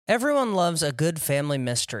Everyone loves a good family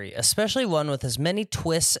mystery, especially one with as many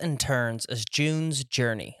twists and turns as June's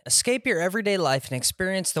Journey. Escape your everyday life and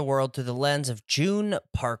experience the world through the lens of June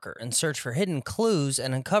Parker and search for hidden clues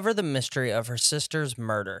and uncover the mystery of her sister's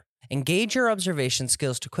murder. Engage your observation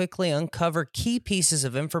skills to quickly uncover key pieces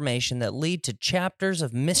of information that lead to chapters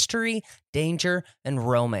of mystery, danger, and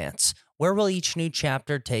romance. Where will each new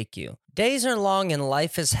chapter take you? Days are long and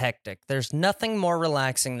life is hectic. There's nothing more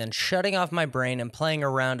relaxing than shutting off my brain and playing a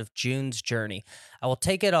round of June's Journey. I will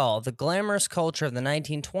take it all, the glamorous culture of the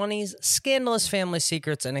 1920s, scandalous family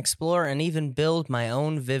secrets, and explore and even build my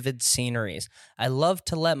own vivid sceneries. I love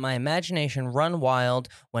to let my imagination run wild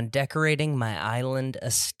when decorating my island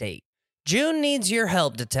estate. June needs your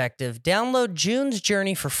help, detective. Download June's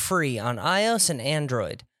Journey for free on iOS and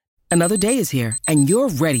Android. Another day is here, and you're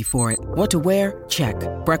ready for it. What to wear? Check.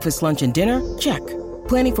 Breakfast, lunch, and dinner? Check.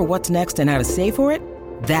 Planning for what's next and how to save for it?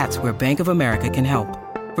 That's where Bank of America can help.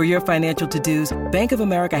 For your financial to-dos, Bank of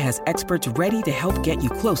America has experts ready to help get you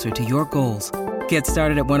closer to your goals. Get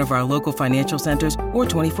started at one of our local financial centers or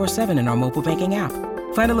 24/7 in our mobile banking app.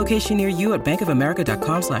 Find a location near you at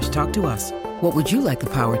bankofamerica.com/talktous. What would you like the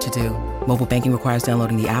power to do? Mobile banking requires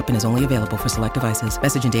downloading the app and is only available for select devices.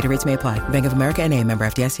 Message and data rates may apply. Bank of America N.A., member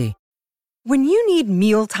FDIC. When you need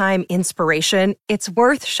mealtime inspiration, it's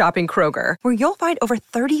worth shopping Kroger, where you'll find over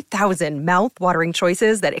 30,000 mouth-watering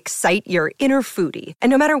choices that excite your inner foodie. And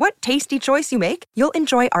no matter what tasty choice you make, you'll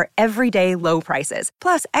enjoy our everyday low prices,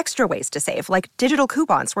 plus extra ways to save, like digital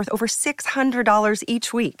coupons worth over $600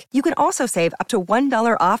 each week. You can also save up to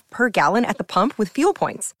 $1 off per gallon at the pump with fuel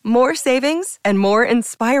points. More savings and more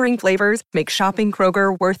inspiring flavors make shopping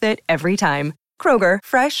Kroger worth it every time. Kroger,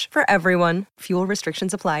 fresh for everyone. Fuel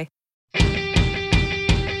restrictions apply.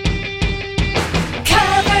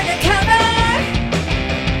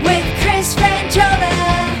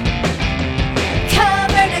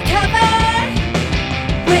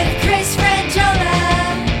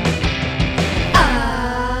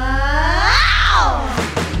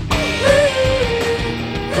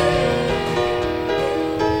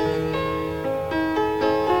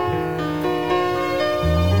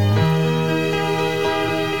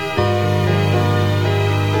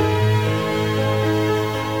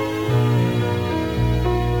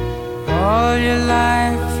 All your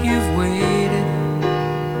life you've waited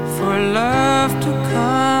for love to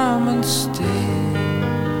come and stay.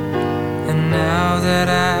 And now that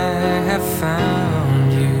I have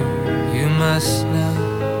found you, you must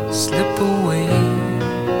now slip away.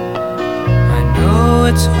 I know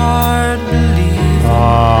it's hard believing.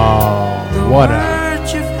 Oh, what a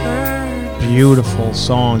beautiful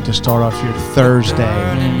song to start off your Thursday.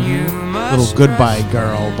 Little Goodbye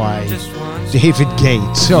Girl by David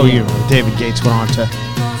Gates. Oh, you know, David Gates went on to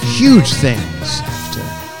huge things after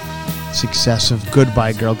success of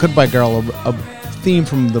Goodbye Girl. Goodbye Girl, a theme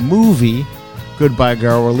from the movie Goodbye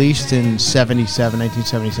Girl, released in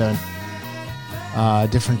 1977.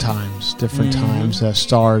 Different times.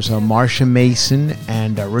 Stars Marsha Mason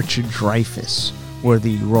and Richard Dreyfuss were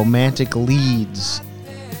the romantic leads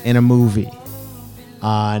in a movie.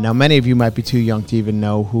 Now, many of you might be too young to even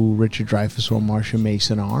know who Richard Dreyfuss or Marsha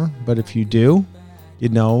Mason are, but if you do, you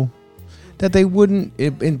know that they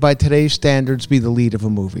wouldn't, by today's standards, be the lead of a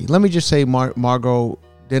movie. Let me just say, Margot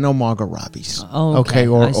Robbie's, okay,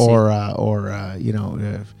 or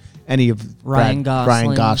any of Ryan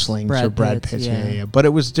Gosling's Brad or Brad Pitt's, Pitt's. Yeah. But it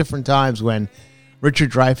was different times when Richard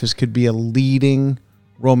Dreyfuss could be a leading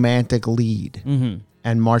romantic lead. Mm-hmm.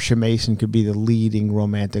 And Marsha Mason could be the leading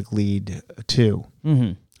romantic lead too.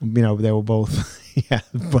 Mm-hmm. You know, they were both, yeah.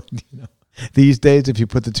 But these days, if you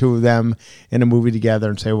put the two of them in a movie together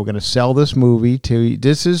and say, we're going to sell this movie to,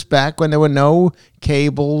 this is back when there were no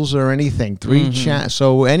cables or anything,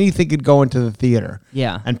 so anything could go into the theater.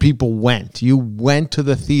 Yeah. And people went. You went to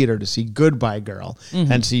the theater to see Goodbye Girl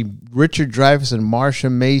and see Richard Dreyfuss and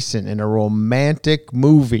Marsha Mason in a romantic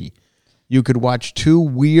movie. You could watch two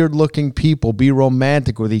weird-looking people be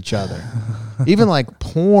romantic with each other. Even like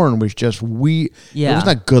porn was just weird. Yeah. It was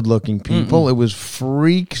not good-looking people. It was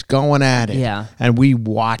freaks going at it. Yeah. And we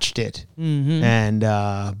watched it. Mm-hmm. And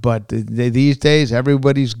but these days,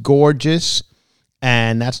 everybody's gorgeous,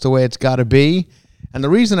 and that's the way it's got to be. And the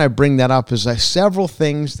reason I bring that up is several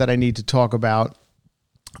things that I need to talk about.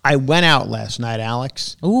 I went out last night,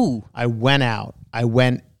 Alex. Ooh. I went out. I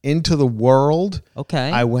went into the world. Okay.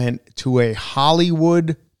 I went to a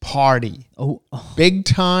Hollywood party. Oh. Big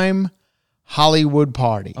time Hollywood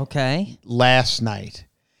party. Okay. Last night.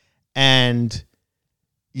 And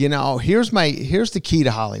here's the key to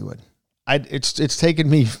Hollywood. It's taken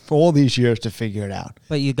me all these years to figure it out.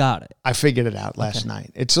 But you got it. I figured it out last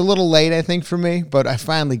night. It's a little late, I think, for me, but I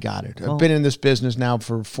finally got it. I've been in this business now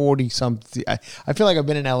for 40-something. I feel like I've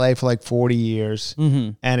been in L.A. for like 40 years,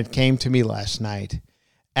 and it came to me last night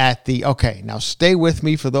at now stay with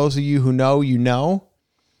me. For those of you who know, you know.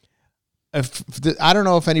 I don't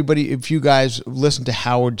know if you guys listen to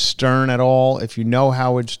Howard Stern at all, if you know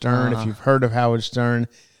Howard Stern, if you've heard of Howard Stern.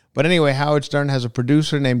 But anyway, Howard Stern has a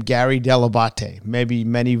producer named Gary Dell'Abate. Maybe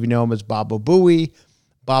many of you know him as Baba Booey,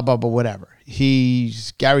 Baba whatever.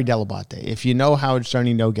 He's Gary Dell'Abate. If you know Howard Stern,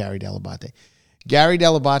 you know Gary Dell'Abate. Gary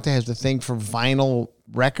Dell'Abate has the thing for vinyl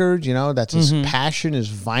records. That's his passion is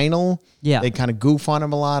vinyl. Yeah. They kind of goof on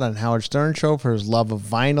him a lot on Howard Stern show for his love of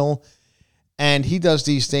vinyl. And he does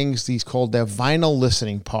these things, called their vinyl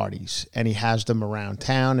listening parties. And he has them around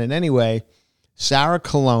town. And anyway, Sarah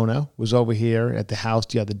Colonna was over here at the house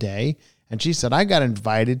the other day, and she said, I got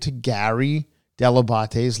invited to Gary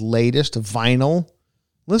Dell'Abate's latest vinyl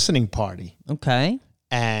listening party. Okay.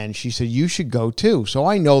 And she said, you should go too. So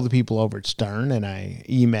I know the people over at Stern, and I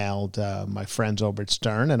emailed my friends over at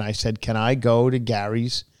Stern, and I said, can I go to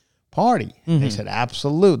Gary's party? And they said,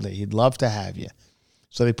 absolutely. He'd love to have you.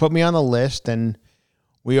 So they put me on the list, and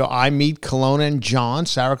I meet Colonna and John,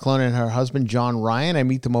 Sarah Colonna and her husband, John Ryan. I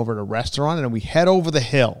meet them over at a restaurant, and we head over the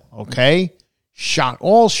hill, okay?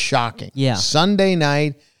 All shocking. Yeah. Sunday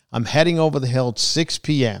night, I'm heading over the hill at 6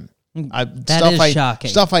 p.m. That is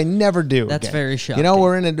shocking. Stuff I never do. That's again. very shocking.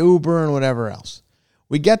 We're in an Uber and whatever else.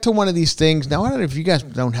 We get to one of these things. Now, I don't know if you guys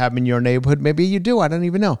don't have them in your neighborhood. Maybe you do. I don't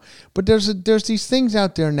even know. But there's these things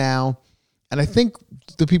out there now, and I think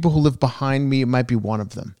the people who live behind me, it might be one of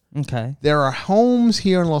them. Okay. There are homes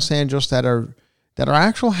here in Los Angeles that are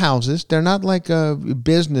actual houses. They're not like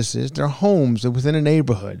businesses. They're homes within a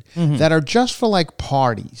neighborhood that are just for like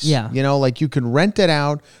parties. Yeah. Like you can rent it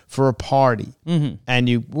out for a party, and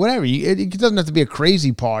it doesn't have to be a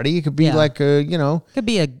crazy party. It could be like it could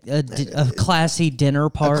be a classy dinner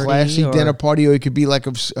party, dinner party, or it could be like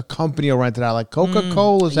a company will rent it out. Like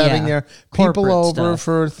Coca-Cola is having their people over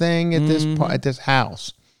for a thing at this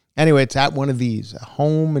house. Anyway, it's at one of these, a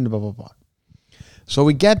home and blah, blah, blah. So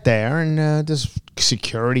we get there, and there's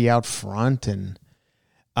security out front. And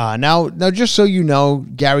now, just so you know,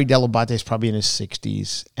 Gary Dell'Abate is probably in his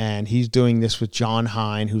 60s, and he's doing this with John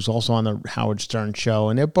Hine, who's also on the Howard Stern show,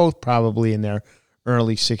 and they're both probably in their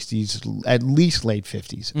early 60s, at least late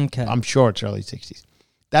 50s. Okay. I'm sure it's early 60s.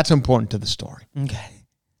 That's important to the story. Okay.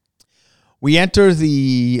 We enter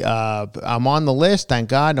I'm on the list, thank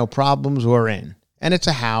God, no problems, we're in. And it's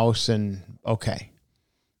a house, and okay.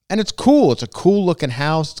 And it's cool. It's a cool-looking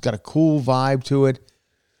house. It's got a cool vibe to it.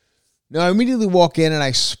 Now, I immediately walk in, and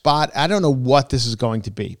I don't know what this is going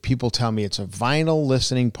to be. People tell me it's a vinyl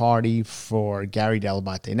listening party for Gary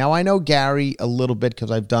Dell'Abate. Now, I know Gary a little bit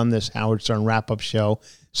because I've done this Howard Stern wrap-up show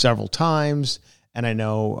several times, and I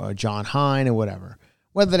know John Hine and whatever.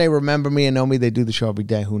 Whether they remember me and know me, they do the show every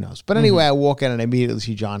day, who knows. But anyway, I walk in and I immediately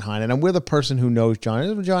see John Hine, and I'm with a person who knows John.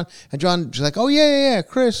 And John's like, oh, yeah,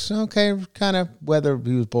 Chris, okay, kind of, whether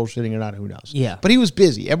he was bullshitting or not, who knows. Yeah. But he was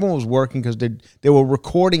busy. Everyone was working because they were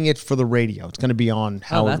recording it for the radio. It's going to be on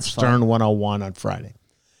Howard Stern 101 on Friday.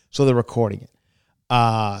 So they're recording it.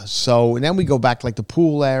 So and then we go back to like the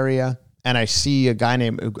pool area, and I see a guy,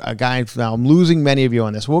 now I'm losing many of you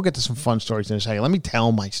on this. We'll get to some fun stories in a second. Let me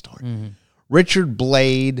tell my story. Richard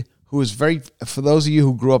Blade, who is for those of you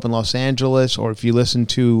who grew up in Los Angeles, or if you listen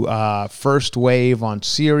to First Wave on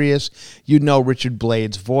Sirius, you'd know Richard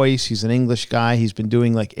Blade's voice. He's an English guy. He's been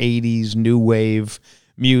doing like 80s new wave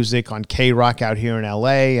music on K-Rock out here in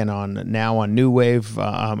L.A. and now on New Wave,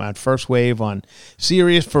 on First Wave on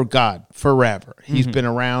Sirius forever. He's been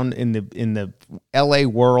around in the L.A.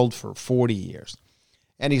 world for 40 years,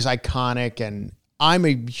 and he's iconic. And I'm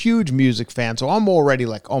a huge music fan, so I'm already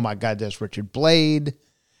like, oh my God, there's Richard Blade.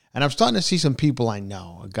 And I'm starting to see some people I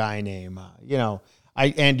know. A guy named,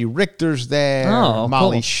 Andy Richter's there. Oh,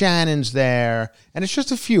 Molly cool. Shannon's there. And it's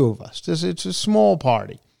just a few of us. It's a small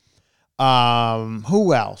party.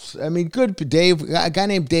 Who else? I mean, good Dave. A guy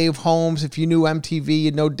named Dave Holmes. If you knew MTV,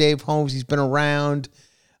 you'd know Dave Holmes. He's been around.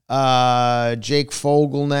 Jake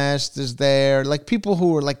Fogelnest is there. Like people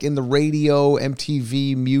who are like in the radio,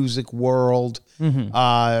 MTV music world.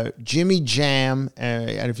 Jimmy Jam,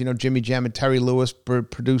 and if you know Jimmy Jam and Terry Lewis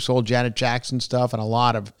produce all Janet Jackson stuff and a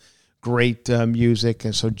lot of great music.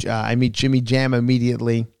 And so I meet Jimmy Jam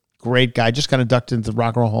immediately. Great guy. Just got inducted into the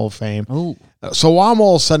Rock and Roll Hall of Fame. Ooh. So I'm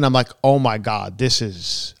all of a sudden, I'm like, oh my God, this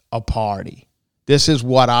is a party. This is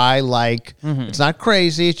what I like. It's not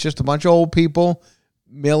crazy. It's just a bunch of old people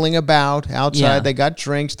milling about outside. Yeah. They got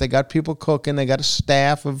drinks. They got people cooking. They got a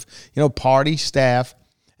staff of, party staff.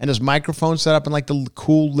 And there's microphones set up in like the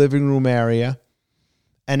cool living room area.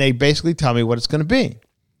 And they basically tell me what it's going to be.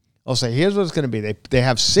 I'll say, here's what it's going to be. They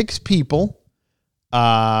have 6 people.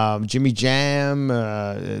 Jimmy Jam,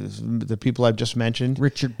 the people I've just mentioned.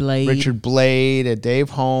 Richard Blade, Dave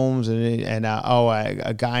Holmes, and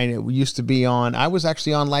a guy who used to be on. I was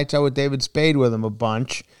actually on Lights Out with David Spade with him a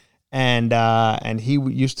bunch, and he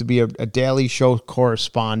used to be a Daily Show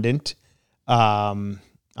correspondent.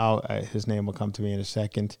 His name will come to me in a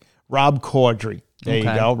second. Rob Corddry. There you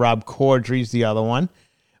go. Rob Corddry's the other one.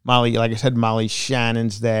 Molly, like I said, Molly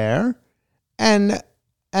Shannon's there, and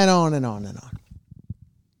on and on and on.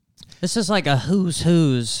 This is like a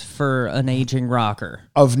who's for an aging rocker.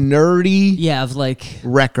 Of nerdy of like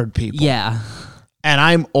record people. Yeah. And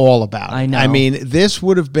I'm all about it. I know. I mean, this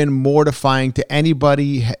would have been mortifying to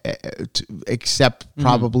anybody except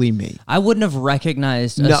probably me. I wouldn't have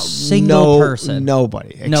recognized a single person.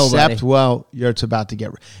 Nobody. Except, well, it's about to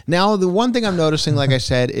get... Now, the one thing I'm noticing, like I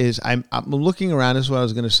said, is I'm looking around. This is what I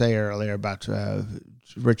was going to say earlier about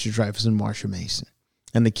Richard Dreyfuss and Marsha Mason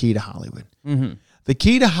and the key to Hollywood. Mm-hmm. The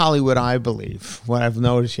key to Hollywood, I believe, what I've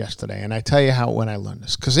noticed yesterday, and I tell you how when I learned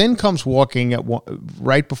this, because in comes walking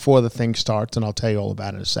right before the thing starts, and I'll tell you all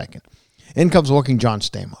about it in a second. In comes walking John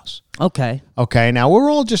Stamos. Okay. Okay, now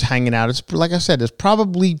we're all just hanging out. It's like I said, there's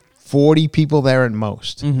probably 40 people there at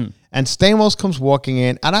most. Mm-hmm. And Stamos comes walking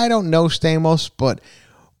in, and I don't know Stamos, but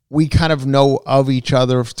we kind of know of each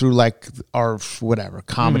other through like our whatever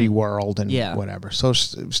comedy world and whatever. So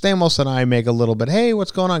Stamos and I make a little bit, hey,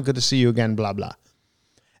 what's going on? Good to see you again, blah, blah.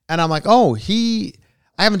 And I'm like, I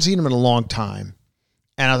haven't seen him in a long time.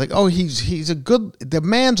 And I was like, the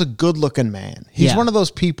man's a good looking man. He's one of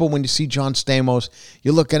those people when you see John Stamos,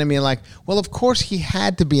 you look at him and you're like, well, of course he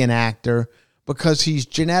had to be an actor because he's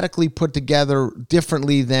genetically put together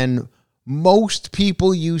differently than most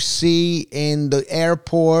people you see in the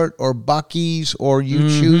airport or Buc-ee's or you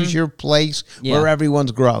choose your place where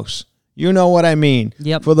everyone's gross. You know what I mean?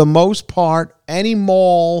 Yep. For the most part, any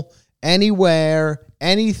mall, anywhere,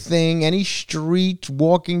 anything, any street,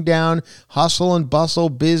 walking down, hustle and bustle,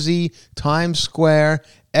 busy, Times Square,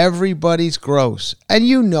 everybody's gross. And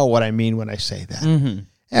you know what I mean when I say that. Mm-hmm.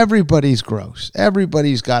 Everybody's gross.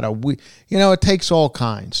 Everybody's got it takes all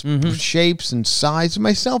kinds. Mm-hmm. Shapes and sizes,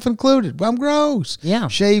 myself included. I'm gross. Yeah.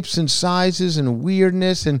 Shapes and sizes and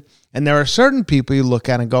weirdness. And there are certain people you look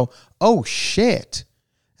at and go, oh, shit.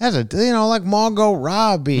 That's like Margot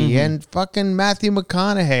Robbie and fucking Matthew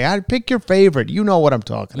McConaughey. I'd pick your favorite. You know what I'm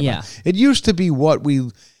talking about. Yeah. It used to be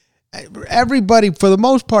everybody, for the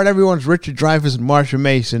most part, everyone's Richard Dreyfuss and Marsha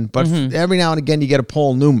Mason, but every now and again you get a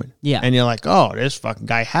Paul Newman. Yeah. And you're like, oh, this fucking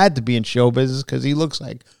guy had to be in show business because he looks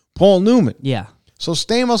like Paul Newman. Yeah. So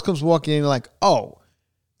Stamos comes walking in and you're like, oh,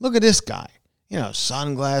 look at this guy.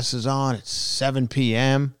 Sunglasses on. It's 7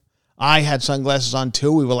 p.m. I had sunglasses on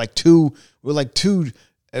too. We were like two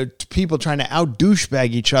people trying to out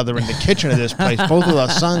douchebag each other in the kitchen of this place, both with our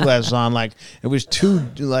sunglasses on. Like it was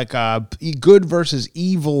good versus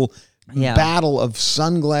evil battle of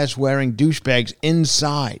sunglass wearing douchebags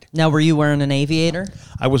inside. Now, were you wearing an aviator?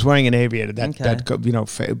 I was wearing an aviator.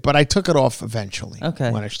 But I took it off eventually.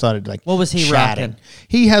 Okay. When I started what was he chatting. rocking?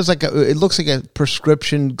 He has it looks like a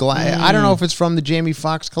prescription glass. I don't know if it's from the Jamie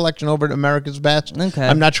Foxx collection over at America's Best. Okay.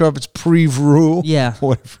 I'm not sure if it's Pre-Vru. Yeah.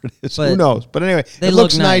 Whatever it is. Who knows? But anyway, it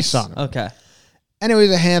looks nice on him. Okay. Anyway,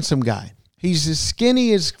 he's a handsome guy. He's as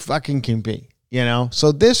skinny as fucking can be,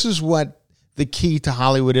 So this is what the key to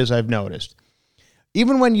Hollywood is, I've noticed.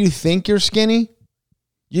 Even when you think you're skinny,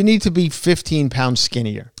 you need to be 15 pounds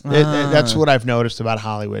skinnier. That's what I've noticed about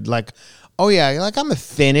Hollywood. Like, oh yeah, like I'm a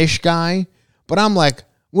thinnish guy, but I'm like,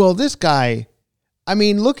 well, this guy, I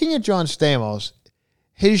mean, looking at John Stamos,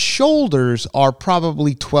 his shoulders are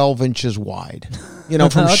probably 12 inches wide.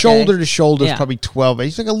 From shoulder to shoulder is probably 12.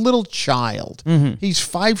 He's like a little child. Mm-hmm. He's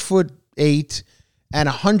 5'8" and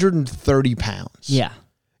 130 pounds. Yeah.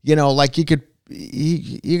 Like you could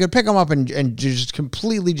pick him up and just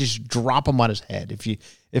completely just drop him on his head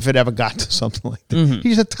if it ever got to something like that. Mm-hmm.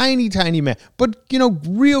 He's a tiny, tiny man, but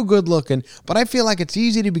real good looking. But I feel like it's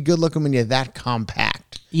easy to be good looking when you're that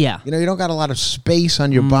compact. Yeah. You don't got a lot of space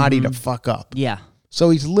on your body to fuck up. Yeah. So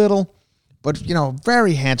he's little, but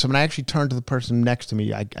very handsome. And I actually turned to the person next to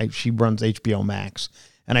me. She runs HBO Max,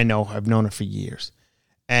 and I've known her for years.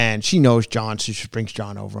 And she knows John, so she brings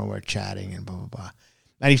John over and we're chatting and blah, blah, blah.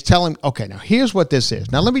 And he's telling, okay, now here's what this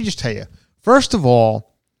is. Now, let me just tell you. First of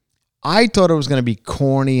all, I thought it was going to be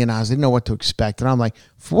corny and I didn't know what to expect. And I'm like,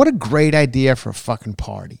 what a great idea for a fucking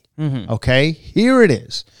party. Mm-hmm. Okay, here it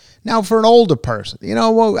is. Now, for an older person,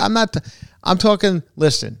 well, I'm talking,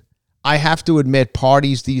 listen, I have to admit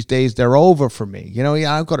parties these days, they're over for me. I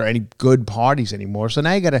don't go to any good parties anymore. So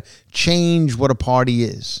now you got to change what a party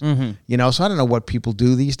is. Mm-hmm. So I don't know what people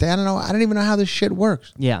do these days. I don't know. I don't even know how this shit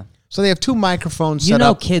works. Yeah. So they have 2 microphones set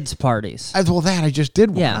up. Kids' parties. I just did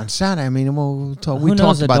one on Saturday. I mean, we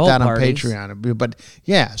talked about that on Patreon. But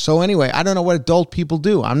yeah, so anyway, I don't know what adult people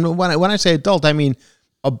do. When I say adult, I mean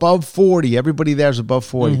above 40. Everybody there's above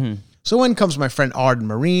 40. Mm-hmm. So in comes my friend Arden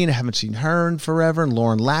Marine. I haven't seen her in forever. And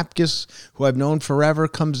Lauren Lapkus, who I've known forever,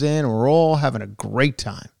 comes in. And we're all having a great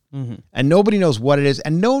time. Mm-hmm. And nobody knows what it is.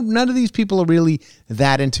 And none of these people are really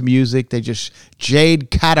that into music. They just, Jade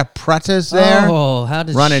Catapreta's there. Oh, how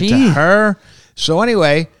does run into her. So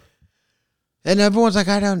anyway, and everyone's like,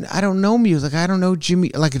 I don't know music. I don't know Jimmy.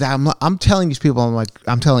 Like I'm telling these people,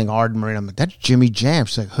 I'm telling Arden Marine, I'm like, that's Jimmy Jam.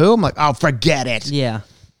 She's like, who? I'm like, oh, forget it. Yeah.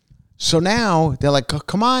 So now they're like,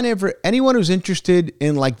 come on, anyone who's interested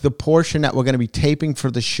in like the portion that we're going to be taping for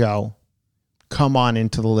the show, come on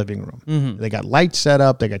into the living room. Mm-hmm. They got lights set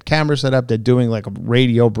up. They got cameras set up. They're doing like a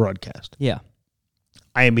radio broadcast. Yeah.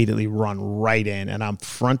 I immediately run right in and I'm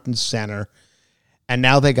front and center. And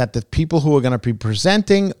now they got the people who are going to be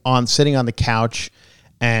presenting sitting on the couch.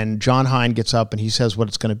 And John Hine gets up and he says what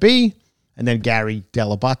it's going to be. And then Gary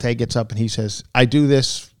Delabate gets up and he says, I do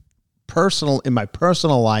this in my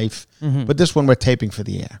personal life, but this one we're taping for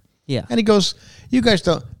the air. Yeah. And he goes, you guys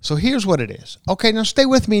don't. So here's what it is. Okay, now stay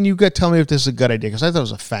with me and you got to tell me if this is a good idea because I thought it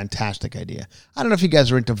was a fantastic idea. I don't know if you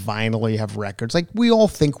guys are into vinyl or you have records. Like we all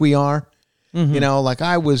think we are. Mm-hmm. Like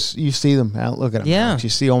you see them. Look at them. Yeah. You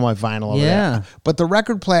see all my vinyl over there. But the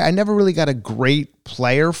record player, I never really got a great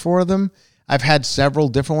player for them. I've had several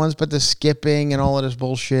different ones, but the skipping and all of this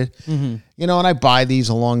bullshit, and I buy these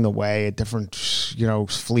along the way at different,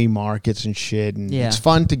 flea markets and shit. And it's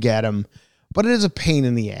fun to get them, but it is a pain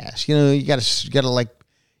in the ass. You gotta like,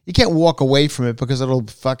 you can't walk away from it because it'll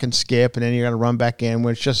fucking skip and then you gotta run back in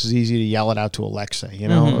when it's just as easy to yell it out to Alexa,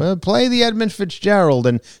 play the Edmund Fitzgerald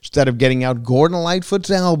instead of getting out Gordon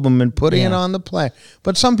Lightfoot's album and putting it on the play.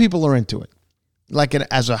 But some people are into it, like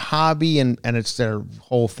as a hobby and it's their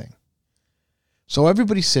whole thing. So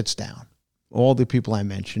everybody sits down, all the people I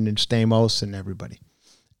mentioned, and Stamos and everybody.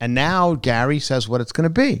 And now Gary says what it's going to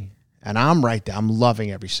be. And I'm right there. I'm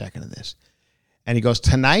loving every second of this. And he goes,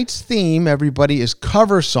 tonight's theme, everybody, is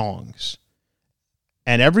cover songs.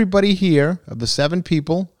 And everybody here, of the 7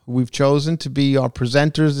 people who we've chosen to be our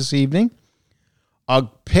presenters this evening,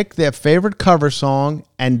 pick their favorite cover song,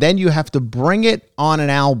 and then you have to bring it on an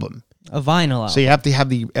album. A vinyl album. So you have to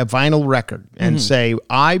have a vinyl record and say,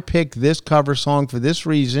 I picked this cover song for this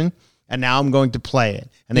reason, and now I'm going to play it.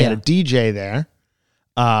 And they had a DJ there,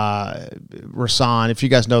 Rasan. If you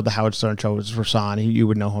guys know the Howard Stern show, it's Rasan. You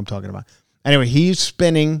would know who I'm talking about. Anyway, he's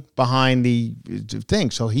spinning behind the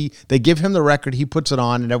thing. So they give him the record, he puts it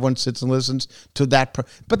on, and everyone sits and listens to that.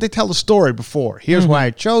 But they tell the story before. Here's why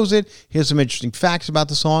I chose it. Here's some interesting facts about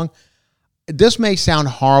the song. This may sound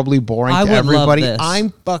horribly boring to everybody. I'm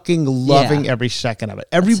fucking loving every second of it.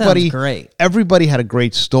 Everybody, great. Everybody had a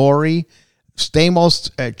great story.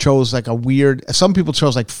 Stamos chose like a weird. Some people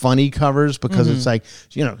chose like funny covers because it's like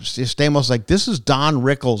Stamos like this is Don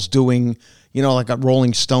Rickles doing like a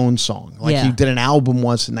Rolling Stones song. Like he did an album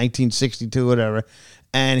once in 1962, whatever.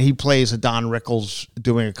 And he plays a Don Rickles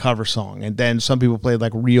doing a cover song. And then some people played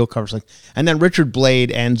like real covers. And then Richard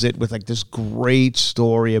Blade ends it with like this great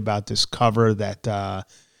story about this cover that the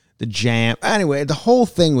Jam. Anyway, the whole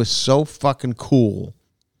thing was so fucking cool.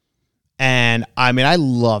 And I mean, I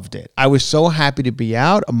loved it. I was so happy to be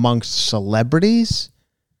out amongst celebrities.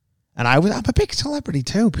 And I'm a big celebrity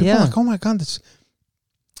too. People are like, oh my God, this.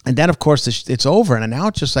 And then of course it's over. And now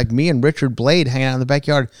it's just like me and Richard Blade hanging out in the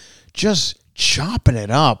backyard, just chopping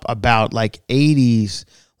it up about like 80s.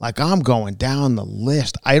 Like I'm going down the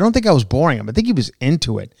list. I don't think I was boring him. I think he was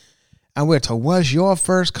into it. And we're told, was your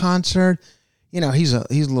first concert? He's a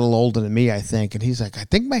little older than me, I think. And he's like, I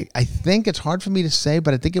think it's hard for me to say,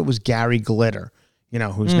 but I think it was Gary Glitter,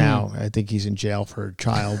 who's now, I think he's in jail for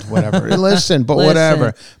child, whatever. Listen,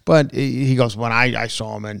 whatever. But he goes, when I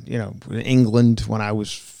saw him in England when I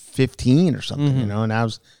was 15 or something, and I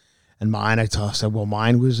was. And mine, I said, well,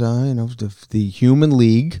 mine was, the Human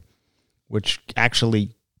League, which actually,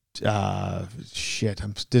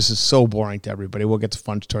 this is so boring to everybody. We'll get to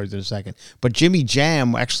fun stories in a second. But Jimmy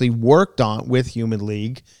Jam actually worked with Human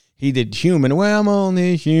League. He did Human. Well, I'm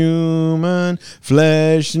only human,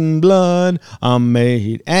 flesh and blood, I'm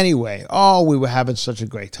made. Anyway, we were having such a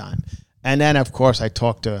great time. And then, of course, I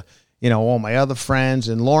talked to, all my other friends,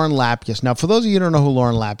 and Lauren Lapkus. Now, for those of you who don't know who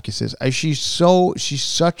Lauren Lapkus is, she's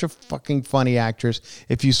such a fucking funny actress.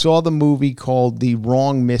 If you saw the movie called The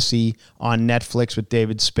Wrong Missy on Netflix with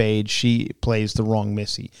David Spade, she plays the wrong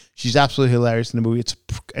Missy. She's absolutely hilarious in the movie.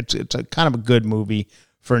 It's a kind of a good movie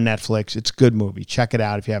for Netflix. It's a good movie. Check it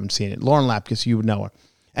out if you haven't seen it. Lauren Lapkus, you would know her.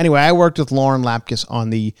 Anyway, I worked with Lauren Lapkus on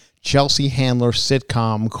the Chelsea Handler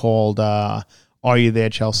sitcom called Are You There,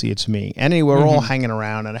 Chelsea? It's Me. And anyway, we're all hanging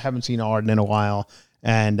around, and I haven't seen Arden in a while,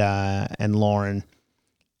 and Lauren.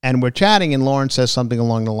 And we're chatting, and Lauren says something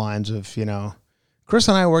along the lines of, Chris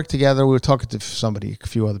and I worked together. We were talking to somebody, a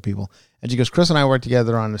few other people. And she goes, Chris and I worked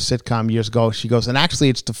together on a sitcom years ago. She goes, and actually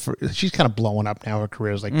it's she's kind of blowing up now. Her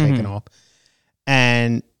career's like taking off.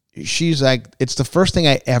 And she's like, it's the first thing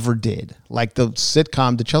I ever did. Like the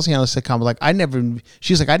sitcom, the Chelsea Handler sitcom, like I'd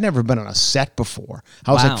never been on a set before.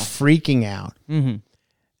 I was like freaking out.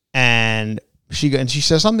 And she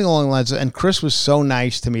says something along the lines of, and Chris was so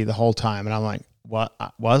nice to me the whole time. And I'm like, what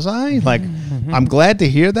was I? Like, I'm glad to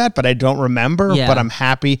hear that, but I don't remember, but I'm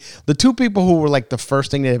happy. The two people who were like the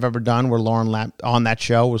first thing they've ever done were on that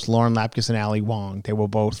show was Lauren Lapkus and Ali Wong. They were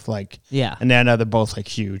both like, and they're both like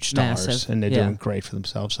huge stars. Massive. And they're doing great for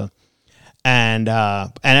themselves. So, and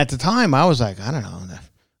at the time I was like, I don't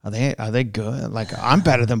know, are they good? Like, I'm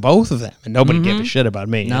better than both of them, and nobody gave a shit about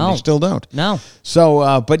me. No, and they still don't. No.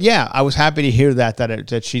 So, but yeah, I was happy to hear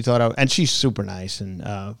that she thought and she's super nice,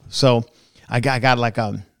 and so. I got like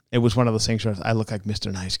it was one of those things where I look like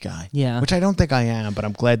Mr. Nice Guy. Yeah. Which I don't think I am, but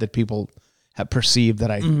I'm glad that people have perceived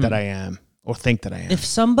that I am or think that I am. If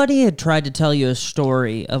somebody had tried to tell you a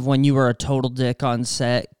story of when you were a total dick on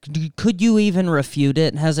set, could you even refute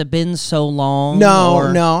it? Has it been so long?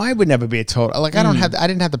 No, I would never be a total. Like I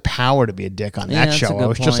didn't have the power to be a dick on that show. I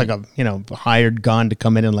was just like a hired gun to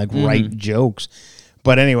come in and like write jokes.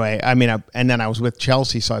 But anyway, I mean, and then I was with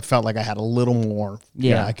Chelsea, so I felt like I had a little more.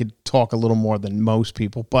 Yeah, I could talk a little more than most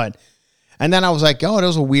people. And then I was like,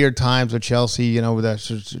 those were weird times with Chelsea. We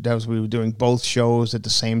were doing both shows at the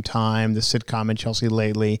same time, the sitcom in Chelsea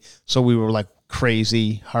Lately. So we were like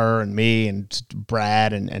crazy, her and me and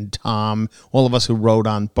Brad and Tom, all of us who wrote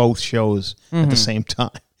on both shows at the same time.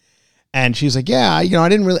 And she's like, I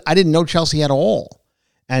didn't know Chelsea at all.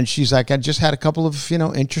 And she's like, I just had a couple of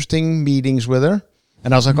interesting meetings with her.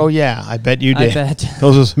 And I was like, oh, yeah, I bet you did. I bet.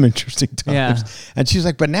 Those are some interesting times. Yeah. And she's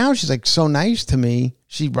like, but now she's like so nice to me.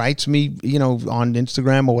 She writes me, on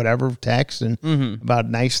Instagram or whatever, text and about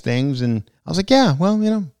nice things. And I was like, yeah,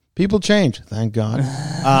 well, people change. Thank God.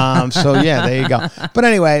 So, yeah, there you go. But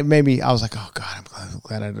anyway, maybe I was like, oh, God, I'm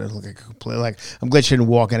glad I didn't look like I'm glad she didn't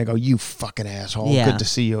walk in and go, you fucking asshole. Yeah. Good to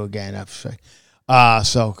see you again. So,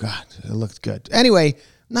 God, it looked good. Anyway,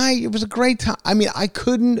 it was a great time. I mean,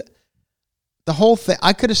 the whole thing,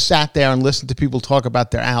 I could have sat there and listened to people talk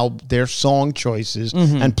about their song choices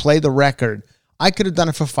and play the record. I could have done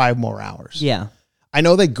it for 5 more hours. Yeah. I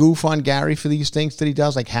know they goof on Gary for these things that he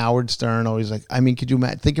does, like Howard Stern always like, I mean, could you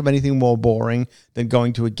think of anything more boring than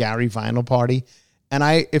going to a Gary vinyl party? And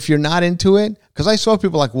if you're not into it, because I saw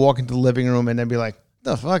people like walk into the living room and then be like,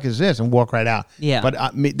 the fuck is this? And walk right out. Yeah.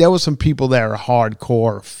 But there was some people there,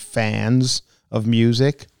 hardcore fans of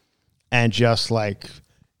music and just like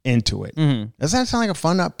into it. Does that sound like a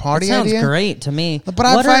fun party idea? Sounds great to me. But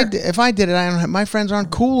if I did it, my friends aren't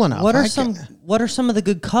cool enough. What are some of the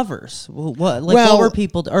good covers? What were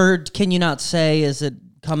people? Or can you not say? Is it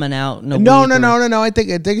coming out? No. I think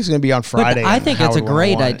it's going to be on Friday. I think it's a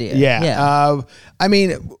great idea. Yeah. I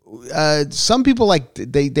mean, some people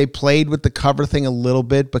they played with the cover thing a little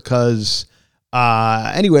bit because.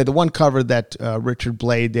 Anyway, the one cover that Richard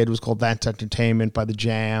Blade did was called That's Entertainment by The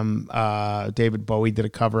Jam. David Bowie did a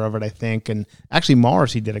cover of it, I think. And actually,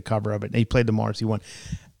 Morrissey did a cover of it. He played the Morrissey one.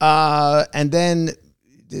 And then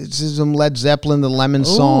this is some Led Zeppelin, the Lemon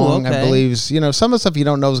Song, I believe. Some of the stuff you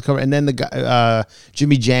don't know is a cover. And then the guy,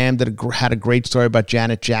 Jimmy Jam had a great story about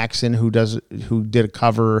Janet Jackson, who did a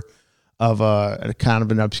cover of a kind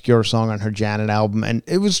of an obscure song on her Janet album. And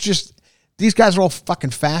it was just... These guys are all fucking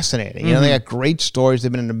fascinating. They got great stories.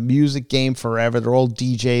 They've been in the music game forever. They're all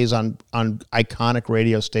DJs on iconic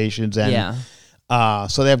radio stations, and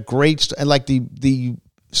so they have great and like the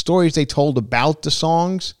stories they told about the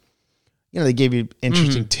songs. They gave you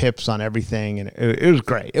interesting tips on everything, and it was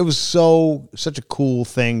great. It was such a cool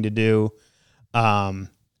thing to do, and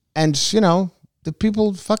the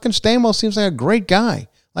people fucking Stamos seems like a great guy.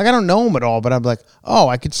 Like I don't know him at all, but I'm like, oh,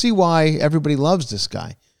 I could see why everybody loves this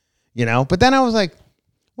guy. But then I was like,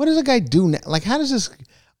 what does a guy do now? Like, how does this...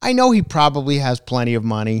 I know he probably has plenty of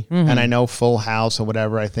money, and I know Full House or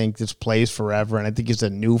whatever. I think this plays forever, and I think it's a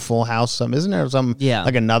new Full House. Isn't there some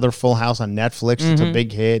like another Full House on Netflix? It's a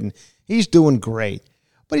big hit, and he's doing great.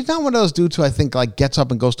 But he's not one of those dudes who I think like gets up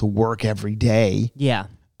and goes to work every day. Yeah.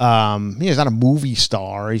 He's not a movie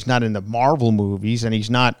star. He's not in the Marvel movies, and he's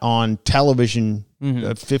not on television.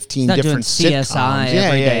 15 different sitcoms.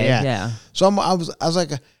 every day. Yeah. So I was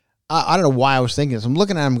like. I don't know why I was thinking this. I'm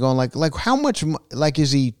looking at him going like how much like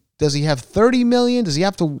does he have 30 million? Does he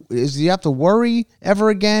have to worry ever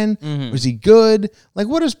again? Is he good? Like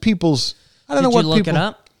what is people's I don't know what people look it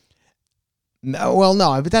up?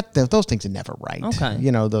 No, but those things are never right. Okay.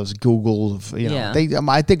 You know, those Google,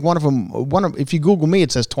 I think one of if you Google me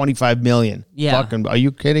it says 25 million. Yeah. Fucking, are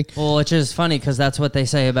you kidding? Well, which is funny cuz that's what they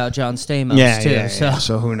say about John Stamos too. Yeah.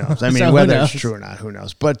 So who knows? I mean, whether it's true or not, who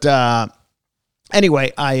knows? But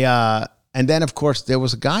anyway, and then of course there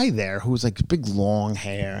was a guy there who was like big long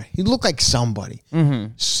hair. He looked like somebody.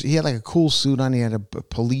 He had like a cool suit on. He had a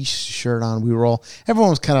police shirt on. Everyone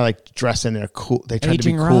was kind of like dressed in their cool. They tried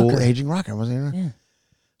to be cool. Aging rocker, wasn't he? Yeah.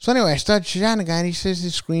 So anyway, I started chatting the guy, and he says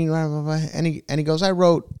his screen, blah, blah, blah, and he goes, I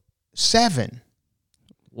wrote 7.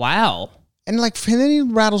 Wow. And then he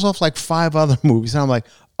rattles off like 5 other movies, and I'm like,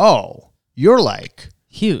 oh, you're like.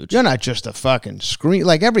 Huge. You're not just a fucking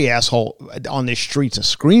like every asshole on this street's a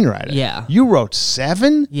screenwriter. Yeah. You wrote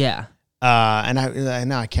 7? Yeah. And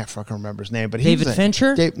I can't fucking remember his name, but David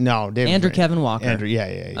Fincher? David Andrew Fincher. Kevin Walker. Andrew,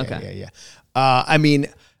 yeah. I mean,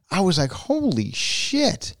 I was like, holy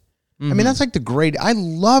shit. I mean, that's like I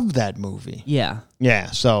love that movie. Yeah. Yeah,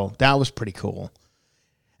 so that was pretty cool.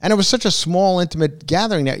 And it was such a small, intimate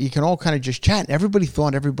gathering that you can all kind of just chat. And everybody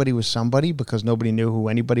thought everybody was somebody because nobody knew who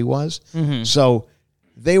anybody was. So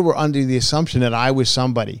they were under the assumption that I was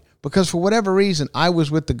somebody because for whatever reason, I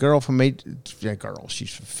was with the girl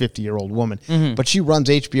she's a 50-year-old woman, but she runs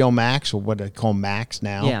HBO Max or what they call Max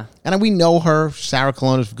now. Yeah. And we know her. Sarah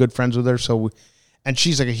Colonna's good friends with her. And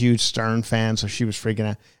she's like a huge Stern fan, so she was freaking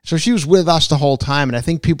out. So she was with us the whole time. And I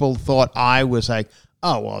think people thought I was like,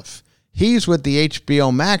 oh, well, if he's with the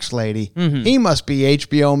HBO Max lady, he must be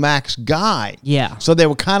HBO Max guy. Yeah. So they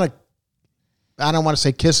were kind of, I don't want to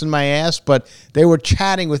say kissing my ass, but they were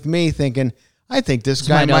chatting with me thinking, I think this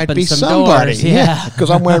guy might be somebody. Doors, yeah. Because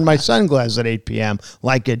I'm wearing my sunglasses at 8 p.m.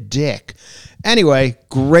 like a dick. Anyway,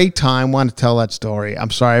 great time. Want to tell that story. I'm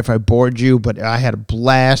sorry if I bored you, but I had a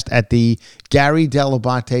blast at the Gary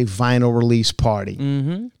Dell'Abate vinyl release party.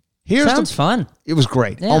 Sounds fun. It was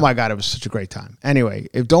great. Yeah. Oh my God, it was such a great time. Anyway,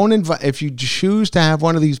 if you choose to have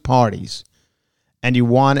one of these parties, and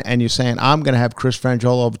you're saying, I'm going to have Chris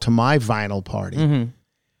Frangiola over to my vinyl party,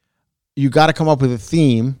 you got to come up with a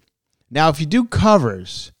theme. Now, if you do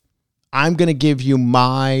covers, I'm going to give you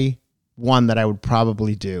my one that I would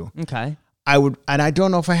probably do. Okay. And I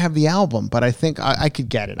don't know if I have the album, but I think I could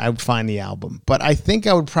get it. I would find the album. But I think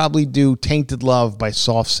I would probably do Tainted Love by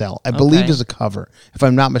Soft Cell. I believe is a cover. If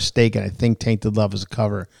I'm not mistaken, I think Tainted Love is a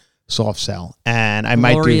cover. Soft Cell, and I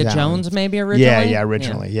might do Gloria that Jones one. maybe originally? Yeah,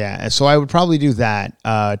 originally, yeah. So I would probably do that,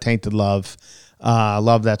 Tainted Love.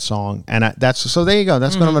 Love that song. And so there you go.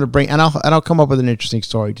 That's what I'm going to bring, and I'll come up with an interesting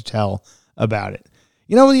story to tell about it.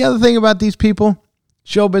 You know the other thing about these people,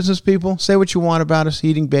 show business people, say what you want about us,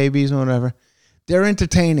 eating babies or whatever, they're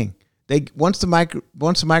entertaining. Once the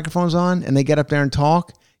microphone's on and they get up there and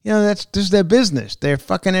talk, this is their business. They're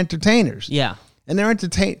fucking entertainers. Yeah. And they're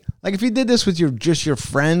entertained. Like if you did this with just your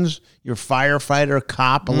friends, your firefighter,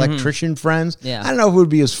 cop, electrician friends, I don't know if it would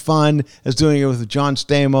be as fun as doing it with John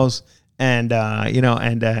Stamos and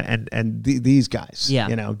these guys.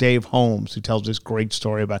 Yeah. Dave Holmes, who tells this great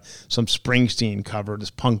story about some Springsteen cover,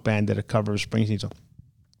 this punk band did a cover of Springsteen song.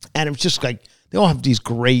 And it was just like they all have these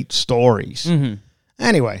great stories.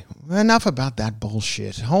 Anyway, enough about that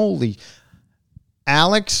bullshit. Holy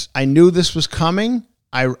Alex, I knew this was coming.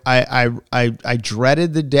 I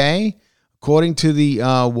dreaded the day. According to the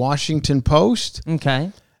Washington Post,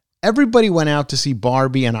 everybody went out to see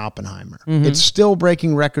Barbie and Oppenheimer. It's still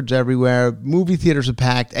breaking records everywhere. Movie theaters are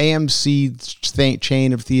packed. AMC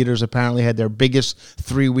chain of theaters apparently had their biggest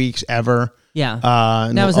 3 weeks ever. Yeah.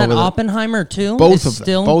 Now is that Oppenheimer too? Both of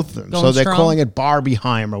them. So they're calling it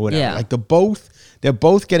Barbieheim or whatever. Yeah. Like they're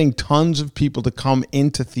both getting tons of people to come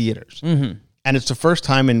into theaters. And it's the first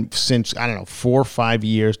time since, 4 or 5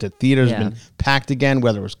 years that theaters have been packed again,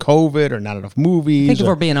 whether it was COVID or not enough movies. I think if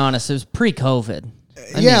we're being honest, it was pre-COVID.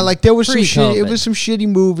 There was some shit. It was some shitty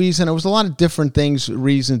movies, and it was a lot of different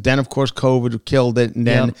reasons. Then, of course, COVID killed it, and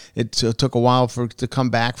then it took a while for it to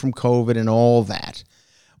come back from COVID and all that.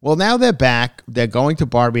 Well, now they're back. They're going to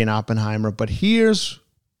Barbie and Oppenheimer, but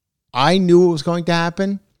I knew it was going to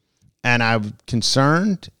happen, and I'm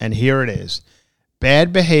concerned, and here it is.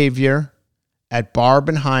 Bad behavior at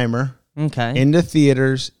Barbenheimer in the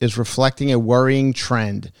theaters is reflecting a worrying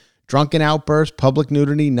trend. Drunken outbursts, public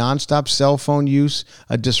nudity, nonstop cell phone use,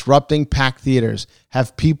 disrupting packed theaters.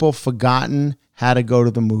 Have people forgotten how to go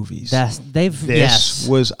to the movies? This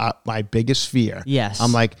was my biggest fear. Yes.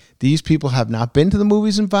 I'm like, these people have not been to the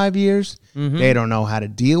movies in 5 years. They don't know how to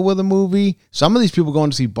deal with a movie. Some of these people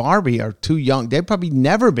going to see Barbie are too young. They've probably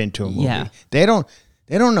never been to a movie. Yeah. They don't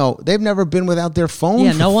know. They've never been without their phone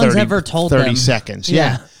for no one's ever told 30 them. seconds.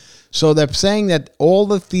 Yeah. So they're saying that all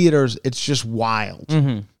the theaters, it's just wild.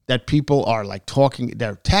 That people are like talking,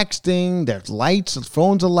 they're texting, there's lights,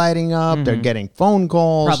 phones are lighting up, they're getting phone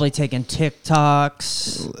calls. Probably taking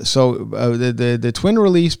TikToks. So the twin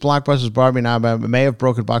release, Blockbusters Barbie and Oppenheimer, may have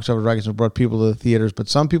broken box office records and brought people to the theaters, but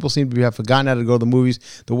some people seem to have forgotten how to go to the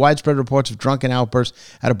movies. The widespread reports of drunken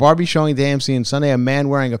outbursts. At a Barbie showing at the AMC on Sunday, a man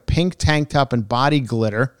wearing a pink tank top and body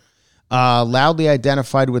glitter loudly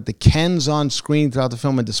identified with the Kens on screen throughout the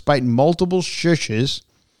film, and despite multiple shushes,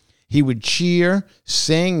 he would cheer,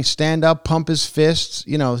 sing, stand up, pump his fists.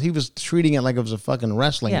 You know, he was treating it like it was a fucking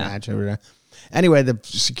wrestling match. Anyway, the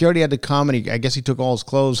security had to come, and I guess he took all his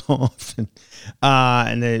clothes off,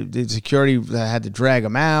 and the security had to drag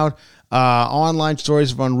him out. Online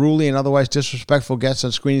stories of unruly and otherwise disrespectful guests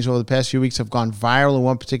on screenings over the past few weeks have gone viral. In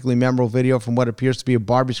one particularly memorable video from what appears to be a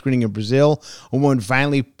Barbie screening in Brazil, a woman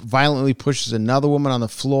violently pushes another woman on the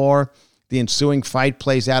floor. The ensuing fight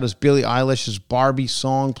plays out as Billie Eilish's Barbie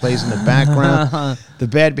song plays in the background. The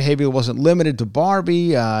bad behavior wasn't limited to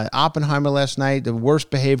Barbie. Oppenheimer last night, the worst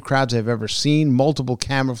behaved crowds I've ever seen. Multiple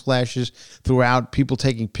camera flashes throughout. People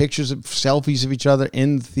taking pictures, selfies of each other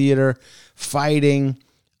in the theater, fighting.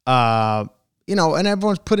 And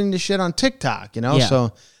everyone's putting this shit on TikTok,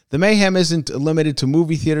 So the mayhem isn't limited to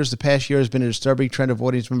movie theaters. The past year has been a disturbing trend of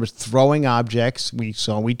audience members throwing objects. We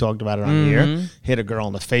talked about it on here. Hit a girl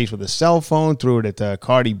in the face with a cell phone, threw it at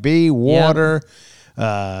Cardi B, water.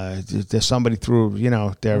 There's somebody threw,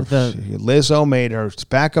 Lizzo made her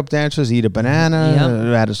backup dancers eat a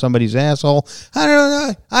banana out of somebody's asshole. I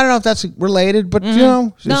don't know if that's related, but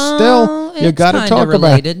still, you got to talk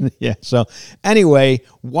about it. Yeah. So anyway,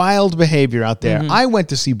 wild behavior out there. I went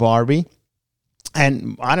to see Barbie.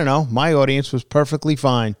 And I don't know, my audience was perfectly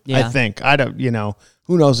fine, I think. I don't,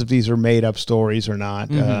 who knows if these are made up stories or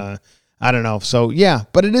not. I don't know. So, yeah,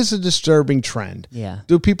 but it is a disturbing trend. Yeah.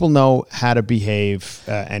 Do people know how to behave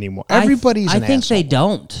anymore? Everybody's an asshole. I think they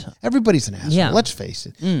don't. Everybody's an asshole. Yeah. Let's face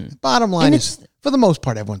it. Bottom line is, for the most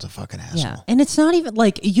part, everyone's a fucking asshole. Yeah, and it's not even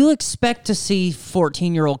like you expect to see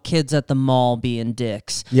 14-year-old kids at the mall being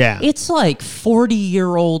dicks. Yeah. It's like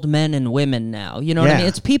 40-year-old men and women now. You know what I mean?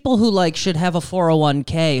 It's people who should have a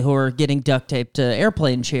 401k who are getting duct taped to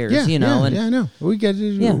airplane chairs, I know. We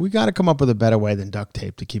got to come up with a better way than duct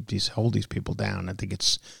tape to hold these people down. I think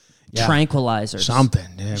it's tranquilizers. Something.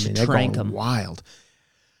 They're going wild.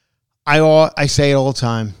 I say it all the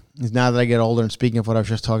time. Now that I get older, and speaking of what I was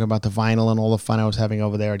just talking about, the vinyl and all the fun I was having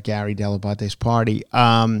over there at Gary Delabate's party,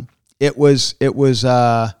 it was.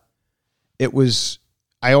 I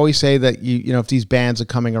always say that if these bands are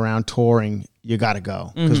coming around touring, you got to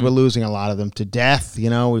go because we're losing a lot of them to death.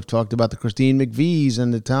 We've talked about the Christine McVies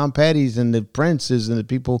and the Tom Pettys and the Princes and the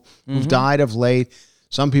people who've died of late.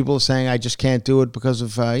 Some people are saying I just can't do it because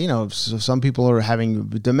of some people are having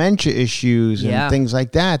dementia issues and things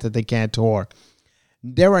like that they can't tour.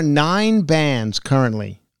 There are 9 bands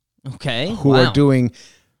currently who are doing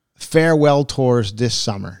farewell tours this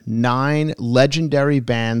summer. 9 legendary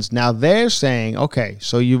bands. Now they're saying, okay,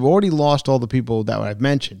 so you've already lost all the people that I've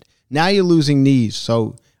mentioned. Now you're losing these.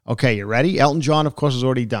 So, okay, you ready? Elton John, of course, is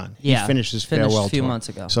already done. He finished his farewell tour a few months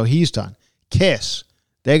ago. So he's done. Kiss,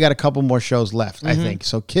 they got a couple more shows left, I think.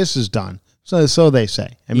 So Kiss is done. So they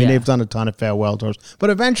say. I mean, they've done a ton of farewell tours. But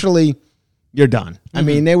eventually, you're done. I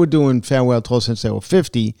mean, they were doing farewell tours since they were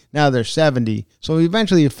 50. Now they're 70. So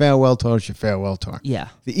eventually your farewell tour is your farewell tour. Yeah.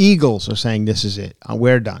 The Eagles are saying this is it.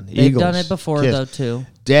 We're done. They've Eagles, done it before, Kiss. though, too.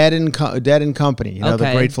 Dead and Company. The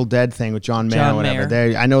Grateful Dead thing with John Mayer or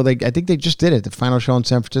whatever. I think they just did it. The final show in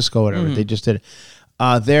San Francisco or whatever. They just did it.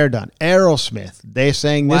 They're done. Aerosmith. They're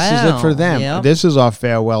saying this is it for them. Yep. This is our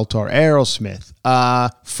farewell tour. Aerosmith.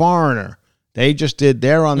 Foreigner.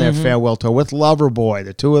 They're on their farewell tour with Loverboy.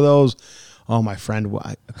 The two of those. Oh, a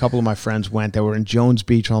couple of my friends went. They were in Jones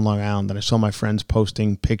Beach on Long Island, and I saw my friends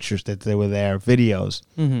posting pictures that they were there, videos.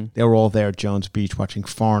 They were all there at Jones Beach watching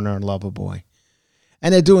Foreigner and Loverboy.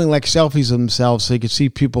 And they're doing like selfies of themselves so you can see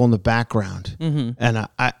people in the background. Mm-hmm. And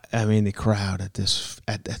I mean, the crowd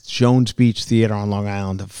at Jones Beach Theater on Long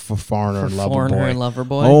Island for Foreigner and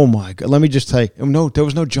Loverboy. Oh my God. Let me just tell you, no, there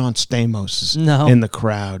was no John Stamos in the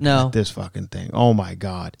crowd at this fucking thing. Oh my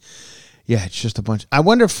God. Yeah, it's just a bunch. I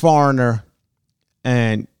wonder if Foreigner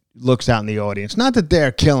and looks out in the audience. Not that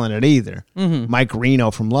they're killing it either. Mm-hmm. Mike Reno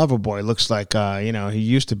from Loverboy looks like, he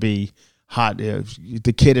used to be hot.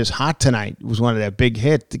 The Kid Is Hot Tonight was one of their big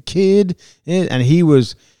hits. The Kid and he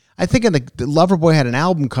was, I think the Loverboy had an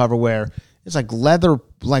album cover where it's like leather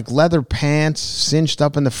pants cinched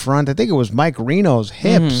up in the front. I think it was Mike Reno's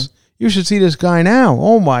hips. Mm-hmm. You should see this guy now.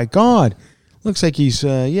 Oh my God. Looks like he's,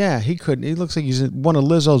 he looks like he's one of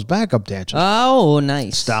Lizzo's backup dancers. Oh,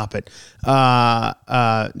 nice. Stop it.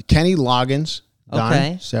 Kenny Loggins.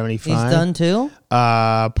 Done, 75. He's done too?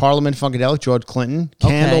 Parliament Funkadelic, George Clinton.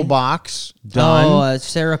 Candlebox, done.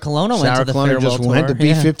 Sarah Colonna went to the farewell tour. Sarah Colonna just went. The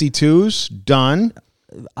B-52s, done.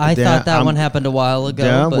 I thought that one happened a while ago.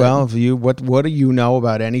 Yeah, well, what do you know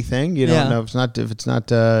about anything? You don't know. If it's not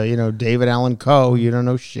David Allan Coe, you don't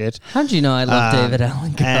know shit. How'd you know I love David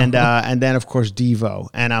Allan Coe? And then of course Devo.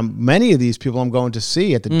 And many of these people I'm going to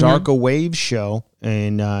see at the Darker Waves show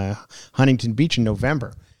in Huntington Beach in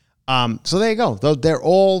November. So there you go. They're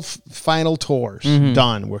all final tours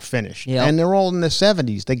done. We're finished, and they're all in the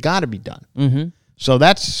 70s. They got to be done. Mm-hmm. So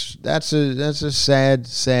that's a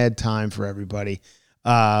sad time for everybody.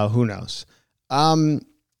 Who knows?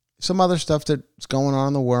 Some other stuff that's going on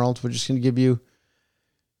in the world. We're just going to give you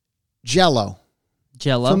Jell-O.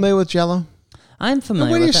 Jell-O. Familiar with Jell-O? I'm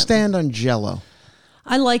familiar. Where do you with stand on Jell-O?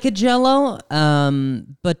 I like a Jell-O,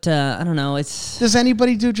 but I don't know. Does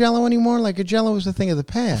anybody do Jell-O anymore? Like a Jell-O was a thing of the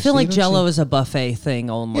past. I feel like Jell-O is a buffet thing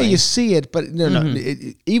only. Yeah, you see it, but no.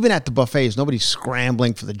 Even at the buffets, nobody's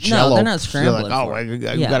scrambling for the Jell-O. No, they're not scrambling. Like,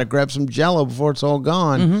 I got to grab some Jell-O before it's all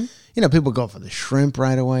gone. Mm-hmm. People go for the shrimp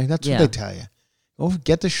right away. That's what they tell you. Go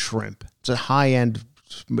get the shrimp. It's a high end.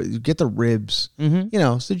 Get the ribs.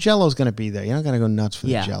 Mm-hmm. So Jell-O's going to be there. You're not going to go nuts for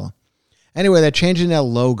the Jell-O. Anyway, they're changing their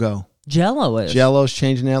logo. Jell-O's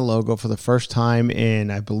changing their logo for the first time in,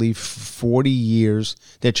 I believe, 40 years.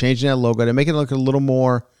 They're changing their logo. They're making it look a little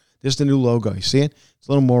more. This is the new logo. You see it? It's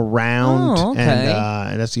a little more round. Oh, okay.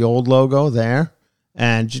 And that's the old logo there.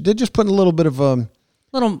 And they're just putting a little bit of a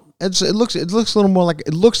little. It looks a little more like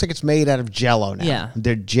it looks like it's made out of Jell-O now. Yeah.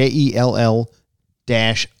 They're JELL-O.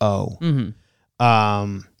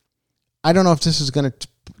 Mm-hmm. I don't know if this is going to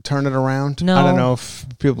turn it around. No. I don't know if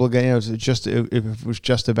people are getting, if it was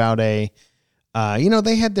just about they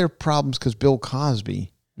had their problems because Bill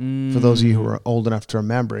Cosby, for those of you who are old enough to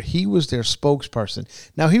remember, he was their spokesperson.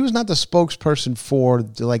 Now, he was not the spokesperson for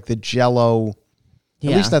the Jell-O, at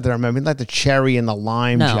least not that I remember, like the cherry and the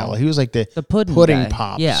lime Jell-O. He was like the pudding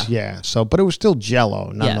pops. Yeah. So, but it was still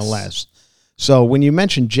Jell-O nonetheless. Yes. So when you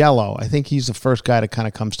mention Jell-O, I think he's the first guy that kind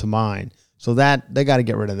of comes to mind. So that they got to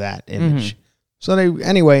get rid of that image. Mm-hmm. So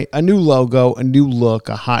anyway, a new logo, a new look,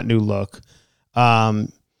 a hot new look.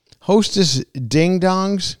 Hostess Ding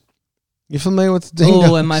Dongs. You familiar with the Ding Dongs?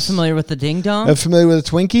 Oh, am I familiar with the Ding Dong? Are you familiar with a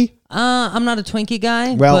Twinkie? I'm not a Twinkie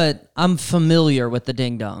guy, but I'm familiar with the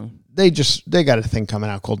Ding Dong. They got a thing coming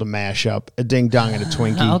out called a mashup, a Ding Dong and a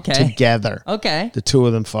Twinkie together. Okay. The two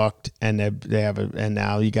of them fucked, and and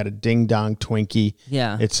now you got a Ding Dong Twinkie.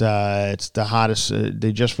 Yeah. It's the hottest.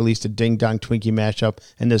 They just released a Ding Dong Twinkie mashup,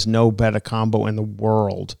 and there's no better combo in the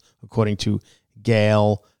world, according to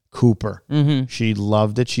Gail Cooper. Mm-hmm. She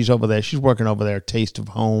loved it. She's over there. She's working over there at Taste of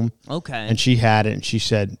Home. Okay. And she had it, and she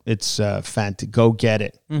said it's fantastic. Go get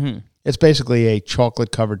it. Mm-hmm. It's basically a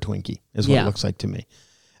chocolate covered Twinkie, is what it looks like to me.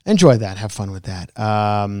 Enjoy that. Have fun with that.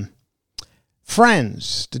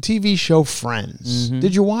 Friends, the TV show Friends. Mm-hmm.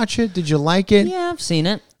 Did you watch it? Did you like it? Yeah, I've seen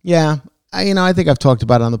it. Yeah. I think I've talked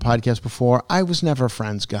about it on the podcast before. I was never a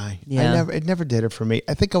Friends guy. Yeah. It never did it for me.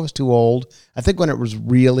 I think I was too old. I think when it was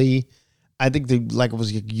really, it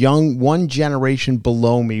was young, one generation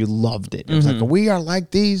below me loved it. It was like, we are like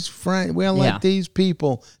these friends. We are like these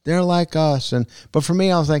people. They're like us. But for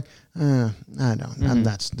me, I was like, I don't. I'm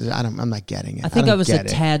not getting it. I think I was a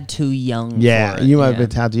tad too young. Yeah, for it. You might have been a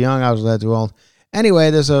tad too young. I was a tad too old. Anyway,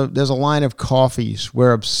 there's a line of coffees.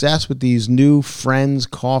 We're obsessed with these new Friends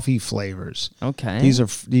coffee flavors. Okay, these are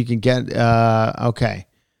you can get. Okay,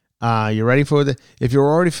 you ready for it? If you're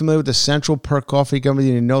already familiar with the Central Perk Coffee Company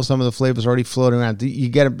and you know some of the flavors already floating around, you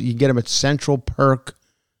get them at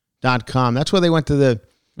centralperk.com. That's where they went to the.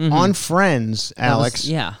 Mm-hmm. On Friends, Alex.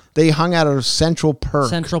 They hung out at Central Perk.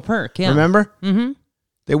 Central Perk, yeah. Remember? Mm-hmm.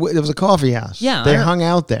 There was a coffee house. Yeah. They hung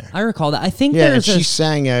out there. I recall that. I think and she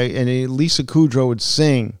sang, and Lisa Kudrow would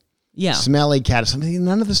sing smelly cat or something.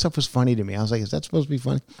 None of this stuff was funny to me. I was like, is that supposed to be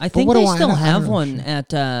funny? I think they still have one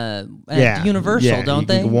at Universal, don't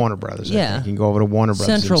they? Warner Brothers. I think. You can go over to Warner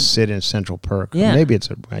Brothers and sit in Central Perk. Yeah. Maybe it's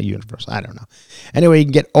a Universal. I don't know. Anyway, you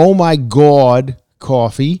can get Oh My God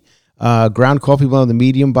coffee. Ground coffee blend with a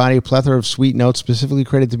medium body, a plethora of sweet notes, specifically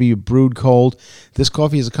created to be brewed cold. This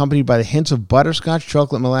coffee is accompanied by the hints of butterscotch,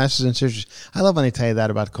 chocolate, molasses, and citrus. I love when they tell you that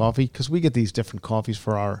about coffee because we get these different coffees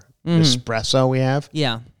for our espresso we have.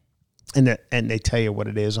 Yeah. And they tell you what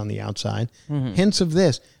it is on the outside. Hints of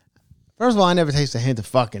this. First of all, I never taste a hint of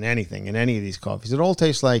fucking anything in any of these coffees. It all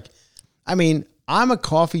tastes like, I mean, I'm a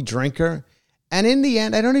coffee drinker, and in the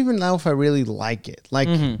end, I don't even know if I really like it. Like,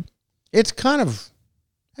 it's kind of,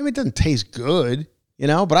 I mean, it doesn't taste good,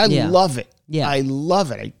 but I love it. Yeah. I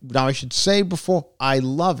love it. Now, I should say before, I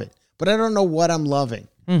love it, but I don't know what I'm loving.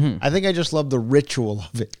 I think I just love the ritual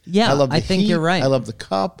of it. Yeah, I love the think heat. you're right. I love the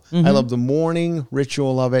cup. I love the morning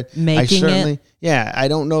ritual of it. Making it. Yeah, I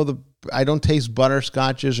don't taste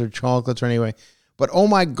butterscotches or chocolates or anyway. But oh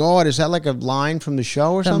my God, is that like a line from the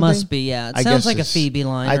show or something? That must be, yeah. It sounds like a Phoebe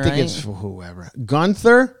line, I think it's for whoever.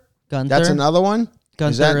 Gunther? That's another one?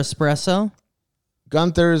 Gunther Espresso?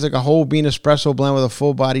 Gunther is like a whole bean espresso blend with a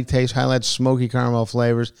full body taste, highlights smoky caramel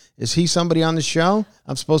flavors. Is he somebody on the show?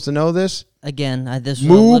 I'm supposed to know this? Again, this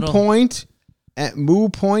Moo Point,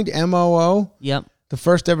 MOO. Yep. The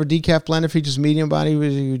first ever decaf blender features medium body.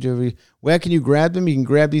 Where can you grab them? You can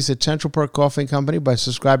grab these at Central Perk Coffee Company by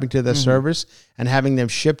subscribing to their service and having them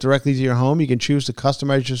shipped directly to your home. You can choose to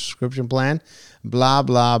customize your subscription plan. Blah,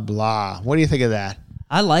 blah, blah. What do you think of that?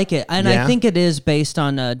 I like it. And I think it is based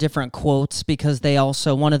on different quotes because they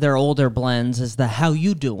also, one of their older blends is the how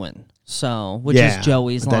you doing? So, which is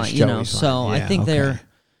Joey's line, So I think they're,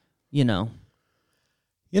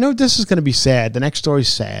 this is going to be sad. The next story's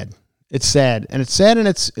sad. It's sad. And it's sad and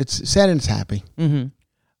it's sad and it's happy.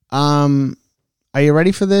 Are you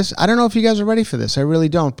ready for this? I don't know if you guys are ready for this. I really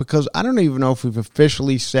don't because I don't even know if we've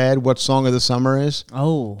officially said what song of the summer is.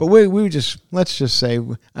 Oh. But let's just say,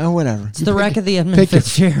 whatever. It's the Wreck of the Edmund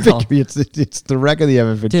Fitzgerald. It's the Wreck of the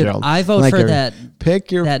Edmund Fitzgerald. Dude, I vote for that.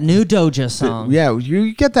 Pick your that new Doja song. Yeah,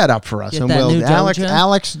 you get that up for us. Get that new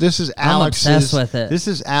Alex, this is Alex's. I'm obsessed with it. This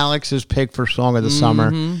is Alex's pick for song of the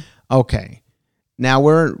summer. Okay. Now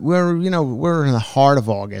we're in the heart of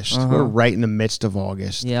August. We're right in the midst of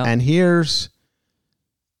August. Yeah. And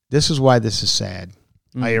this is why this is sad.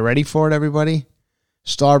 Are you ready for it, everybody?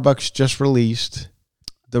 Starbucks just released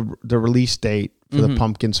the release date for the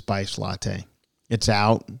pumpkin spice latte. It's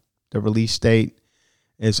out. The release date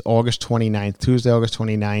is August 29th, Tuesday, August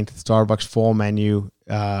 29th. Starbucks fall menu.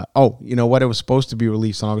 You know what? It was supposed to be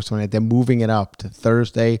released on August 29th. They're moving it up to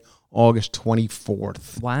Thursday, August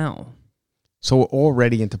 24th. Wow. So we're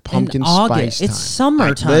already into pumpkin spice time. It's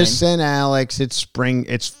summertime. Listen, Alex, it's spring.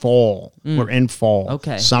 It's fall. We're in fall.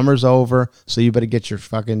 Okay. Summer's over, so you better get your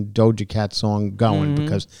fucking Doja Cat song going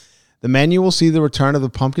because the menu will see the return of the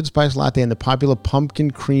pumpkin spice latte and the popular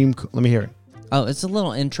pumpkin cream. Let me hear it. Oh, it's a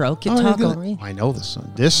little intro. Talk over me. I know this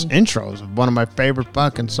song. This intro is one of my favorite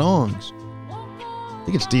fucking songs. I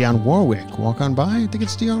think it's Dionne Warwick. Walk On By. I think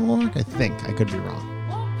it's Dionne Warwick. I think. I could be wrong.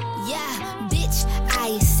 Yeah, bitch.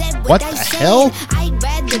 I said what the hell?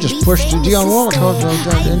 You just pushed Dionne Warwick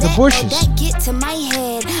in the bushes.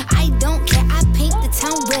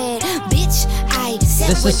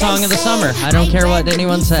 This is the song of the summer. I don't care what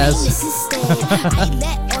anyone says.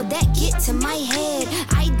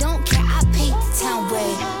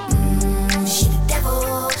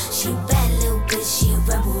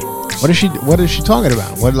 What is she talking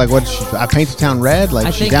about? I paint the town red?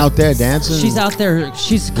 Like she's out there dancing? She's out there.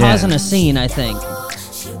 She's causing a scene, I think.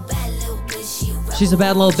 She's a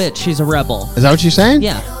bad little bitch. She's a rebel. Is that what she's saying?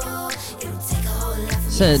 Yeah.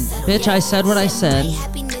 Said, bitch, I said what I said. Oh,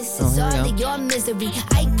 here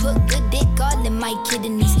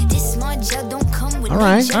we go. All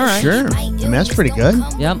right. Sure. I mean, that's pretty good.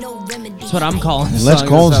 Yep. That's what I'm calling. Let's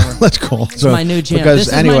call. It's my new jam. This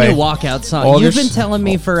is my new walkout song. You've been telling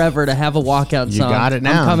me forever to have a walkout song. You got it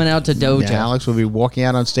now. I'm coming out to Doja. Yeah, Alex will be walking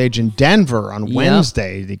out on stage in Denver on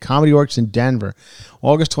Wednesday. The Comedy Works in Denver,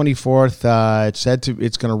 August 24th.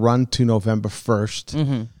 It's going to run to November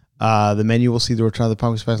 1st. The menu will see the return of the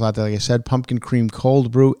pumpkin spice latte. Like I said, pumpkin cream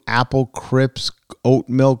cold brew, apple crisp, oat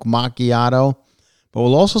milk macchiato. But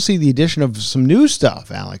we'll also see the addition of some new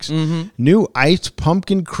stuff, Alex. New iced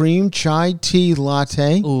pumpkin cream chai tea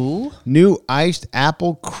latte. Ooh. New iced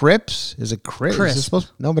apple crisp. Is it crisp? Crisp.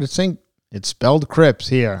 No, but it's spelled crisp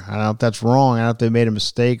here. I don't know if that's wrong. I don't know if they made a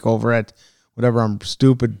mistake over at whatever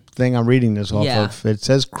stupid thing I'm reading this off of. It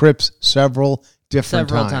says crisp several different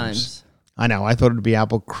times. I know. I thought it would be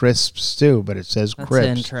apple crisps too, but it says That's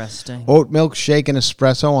crisps. interesting. Oat milk shake and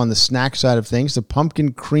espresso on the snack side of things. The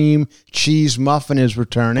pumpkin cream cheese muffin is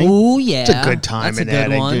returning. Ooh, yeah. It's a good time That's in a there.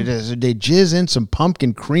 good one. They jizz in some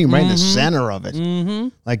pumpkin cream right in the center of it. Mm-hmm.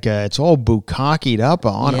 Like it's all bukkakied up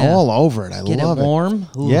on all over it. I Get love it warm?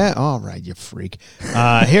 it. Yeah. All right, you freak.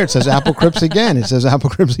 Here it says apple crisps again. It says apple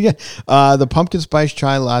crisps again. The pumpkin spice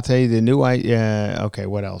chai latte. The new okay.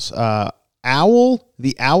 What else?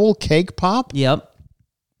 The owl cake pop. Yep.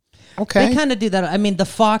 Okay. They kind of do that. I mean, the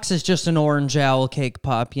Fox is just an orange owl cake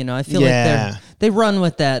pop. You know, I feel like they run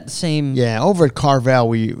with that same. Yeah, over at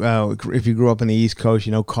Carvel, if you grew up in the East Coast,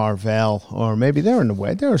 you know Carvel, or maybe they're in the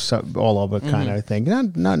way. They're all over kind of thing.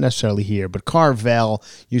 Not necessarily here, but Carvel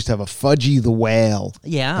used to have a Fudgy the Whale.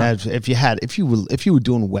 Yeah. If you were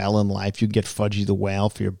doing well in life, you'd get Fudgy the Whale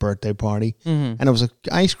for your birthday party, and it was an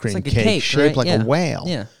ice cream like a cake cake, shaped right? like a whale.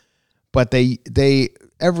 Yeah. But they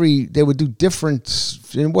would do different.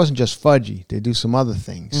 It wasn't just fudgy. They do some other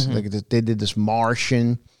things. Like they did this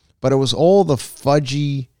Martian, but it was all the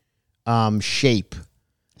fudgy shape.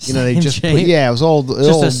 You know, they Same just shape? it was all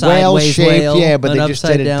Just a whale sideways shape. whale, Yeah, but an they just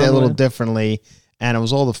did it upside a little down differently, and it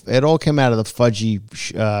was it all came out of the fudgy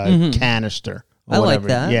canister. Or I like whatever.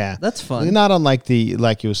 that. Yeah, That's fun. Not unlike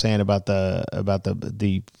like you were saying about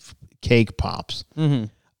the cake pops.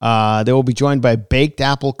 They will be joined by baked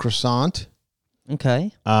apple croissant.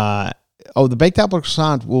 Okay. The baked apple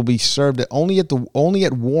croissant will be served only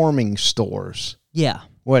at warming stores. Yeah.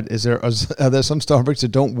 What is there? Are there some Starbucks that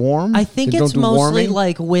don't warm? I think that it's don't do mostly warming?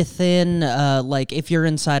 like within, like if you're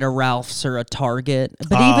inside a Ralph's or a Target.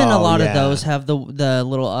 But even a lot of those have the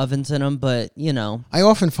little ovens in them. But you know, I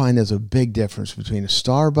often find there's a big difference between a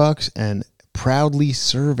Starbucks and proudly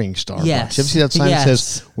serving Starbucks. Yes. You ever see that sign that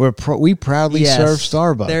says we proudly serve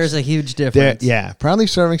Starbucks? There's a huge difference. Proudly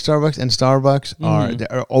serving Starbucks and Starbucks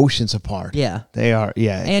are oceans apart. Yeah. They are.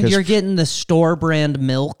 Yeah, And you're getting the store brand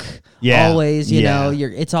milk. Yeah. Always, you know,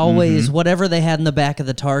 it's always whatever they had in the back of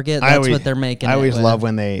the Target. That's what they're making. I always with. love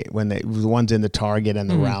when the ones in the Target and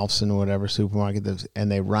the Ralphs and whatever supermarket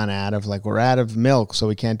and they run out of we're out of milk, so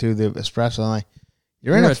we can't do the espresso. I'm like,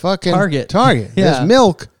 you're in a fucking Target. Yeah. There's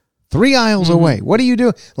milk 3 aisles away. What are you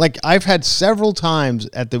doing? Like I've had several times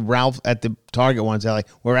at the Target ones. They're like,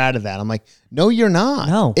 we're out of that. I'm like, no, you're not.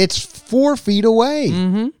 No, it's 4 feet away.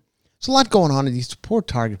 There's a lot going on in these poor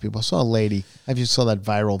Target people. I saw a lady. I just saw that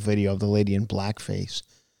viral video of the lady in blackface.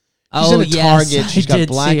 She's in a Target. She's got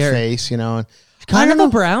blackface, you know. And kind of a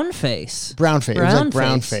brown face. Brown face. It was like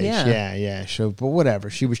brown face. face. Yeah. So, but whatever.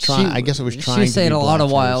 She was trying. I guess it was trying. She was saying to be a lot of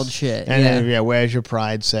blackface. wild shit. And then, where's your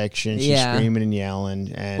pride section? She's screaming and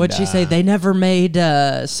yelling. And what'd she say? They never made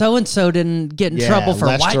so and so didn't get in trouble for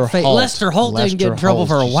whiteface. Lester Holt didn't get in trouble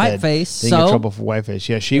for a whiteface. Didn't get in trouble for whiteface.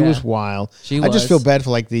 Yeah, she was wild. I just feel bad for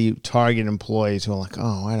like the Target employees who are like,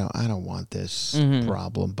 oh, I don't want this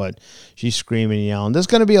problem. But she's screaming and yelling. There's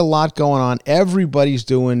going to be a lot going on. Everybody's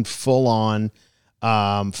doing full on.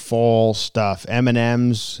 Fall stuff.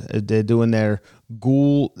 M&M's, they're doing their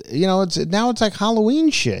ghoul. You know, it's like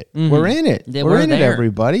Halloween shit. We're in it. We're in it,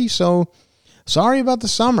 everybody. So sorry about the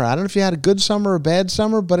summer. I don't know if you had a good summer or a bad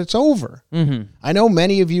summer, but it's over. I know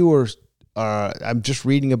many of you are. I'm just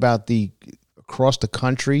reading about across the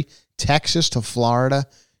country, Texas to Florida,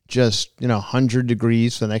 just 100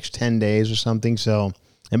 degrees for the next 10 days or something. So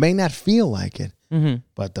it may not feel like it,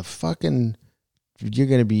 but the fucking. You're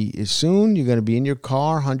going to be in your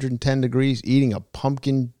car, 110 degrees, eating a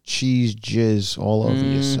pumpkin cheese jizz all over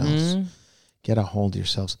yourselves. Get a hold of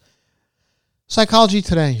yourselves. Psychology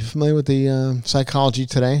Today. You familiar with the Psychology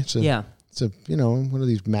Today? It's a one of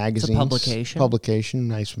these magazines. It's a publication.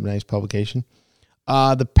 Nice publication.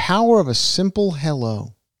 The Power of a Simple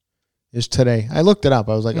Hello is today. I looked it up.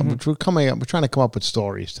 I was like, we're trying to come up with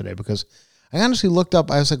stories today because I honestly looked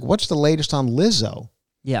up. I was like, what's the latest on Lizzo?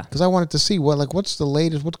 Yeah, because I wanted to see what's the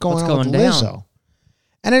latest, what's going on with Lizzo,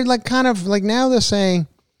 and it now they're saying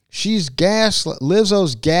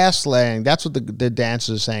Lizzo's gaslighting. That's what the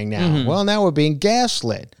dancers are saying now. Well, now we're being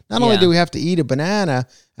gaslit. Not only do we have to eat a banana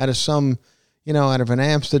out of an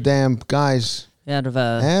Amsterdam guy's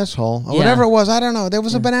asshole or whatever it was. I don't know. There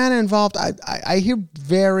was a banana involved. I hear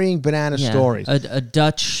varying banana stories. A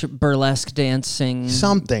Dutch burlesque dancing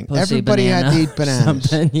something. Everybody had to eat bananas.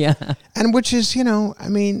 Something, yeah. And which is, I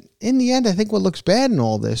mean, in the end, I think what looks bad in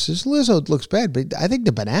all this is Lizzo looks bad, but I think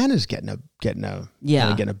the banana's getting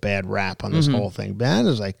a bad rap on this whole thing.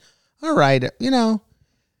 Banana's like, all right,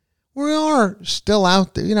 we are still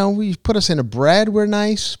out there. We put us in a bread. We're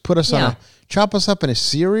nice. Chop us up in a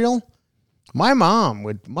cereal. My mom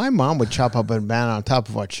would chop up a banana on top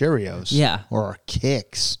of our Cheerios. Yeah. Or our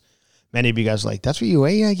Kicks. Many of you guys are like, that's what you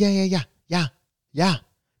ate? Yeah. Yeah.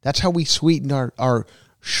 That's how we sweeten our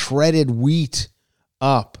shredded wheat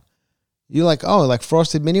up. You're like, oh, like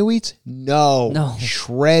frosted mini wheats? No.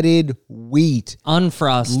 Shredded wheat.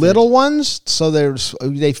 Unfrosted. Little ones, so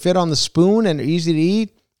they fit on the spoon and are easy to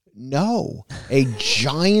eat? No. A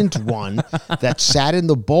giant one that sat in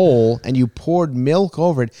the bowl and you poured milk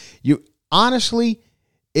over it. Honestly,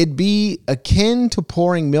 it'd be akin to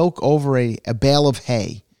pouring milk over a bale of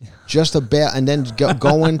hay. Just a bale, and then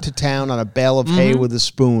going to town on a bale of hay with a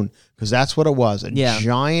spoon, because that's what it was. A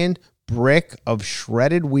giant brick of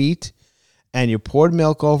shredded wheat, and you poured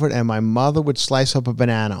milk over it, and my mother would slice up a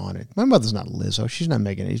banana on it. My mother's not Lizzo. She's not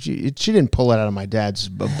making it. She didn't pull it out of my dad's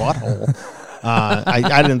butthole.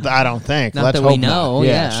 I don't think. Not that we know. Not.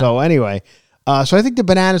 Yeah. So anyway, so I think the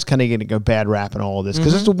banana's kind of getting a bad rap in all of this,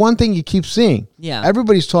 because it's the one thing you keep seeing. Yeah.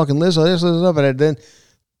 Everybody's talking Lizzo, this, Lizzo, but then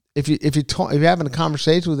if you're having a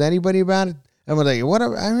conversation with anybody about it, and we're like, what?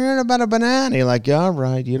 I'm hearing about a banana. You're like, yeah, all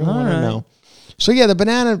right. You don't want to know. So yeah, the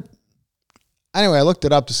banana. Anyway, I looked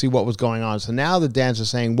it up to see what was going on. So now the dance is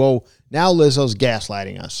saying, whoa, now Lizzo's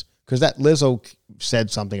gaslighting us, because that Lizzo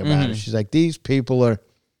said something about it. She's like, these people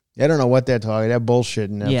they don't know what they're talking. They're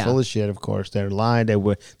bullshitting. They're full of shit. Of course, they're lying.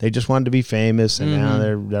 They just wanted to be famous, and now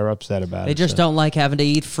they're upset about it. They just don't like having to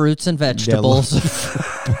eat fruits and vegetables.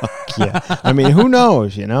 Yeah, I mean, who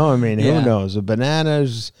knows? Who knows? The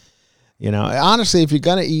bananas. Honestly, if you're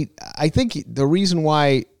gonna eat, I think the reason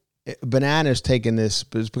why bananas taking this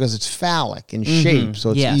is because it's phallic in shape,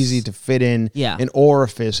 so it's easy to fit in an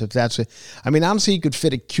orifice. If that's it, I mean, honestly, you could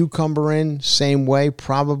fit a cucumber in same way,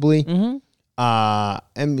 probably.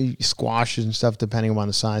 And squashes and stuff, depending on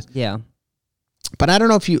the size. Yeah. But I don't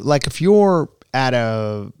know if you're at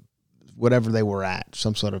a, whatever they were at,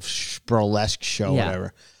 some sort of burlesque show,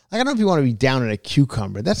 whatever. I don't know if you want to be down in a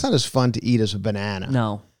cucumber. That's not as fun to eat as a banana.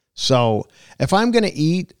 No. So if I'm going to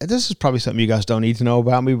eat, this is probably something you guys don't need to know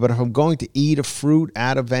about me, but if I'm going to eat a fruit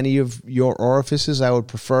out of any of your orifices, I would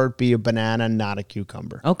prefer it be a banana, not a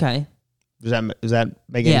cucumber. Okay. Does that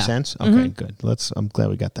make any sense? Okay, good. I'm glad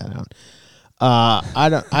we got that out.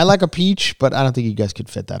 I like a peach, but I don't think you guys could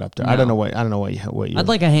fit that up there. No. I don't know what you. I'd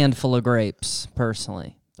like a handful of grapes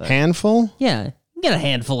personally. Handful? Yeah, you can get a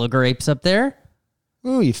handful of grapes up there.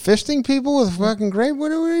 Ooh, you fisting people with fucking grape?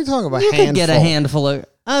 What are you talking about? You could get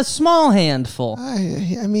a small handful.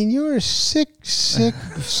 I mean, you're a sick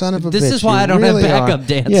son of a bitch. This is why I don't have backup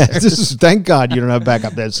dancers. Yeah, thank God you don't have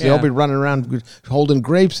backup dancers. They'll be running around holding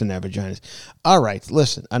grapes in their vaginas. All right,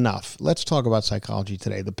 listen, enough. Let's talk about psychology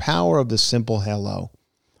today. The power of the simple hello.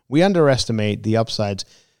 We underestimate the upsides.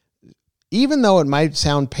 Even though it might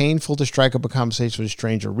sound painful to strike up a conversation with a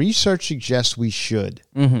stranger, research suggests we should.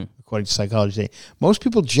 According to Psychology Today, most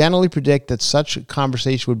people generally predict that such a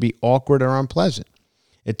conversation would be awkward or unpleasant.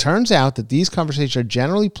 It turns out that these conversations are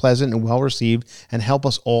generally pleasant and well-received and help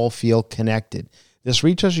us all feel connected. This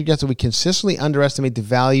research suggests that we consistently underestimate the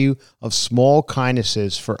value of small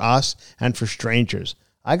kindnesses for us and for strangers.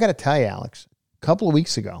 I got to tell you, Alex, a couple of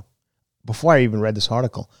weeks ago, before I even read this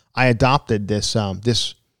article, I adopted this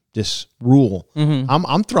rule.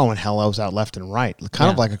 I'm throwing hellos out left and right,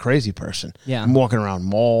 kind of like a crazy person. Yeah. I'm walking around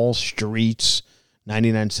malls, streets,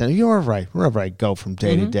 99 cents. You're right, wherever I go from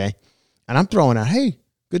day to day. And I'm throwing out, hey,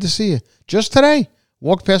 good to see you. Just today,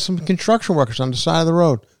 walked past some construction workers on the side of the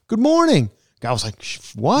road. Good morning. Guy was like,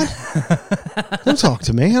 what? Don't talk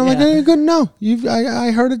to me. And I'm like, hey, good. No,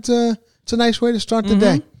 I heard it's a nice way to start the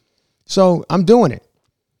day. So I'm doing it.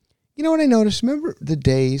 You know what I noticed? Remember the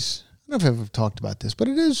days, I don't know if I've ever talked about this, but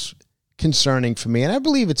it is concerning for me. And I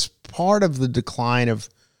believe it's part of the decline of,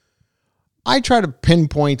 I try to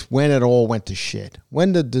pinpoint when it all went to shit,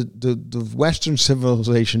 when the Western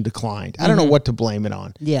civilization declined. I don't know what to blame it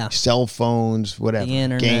on. Yeah. Cell phones, whatever. The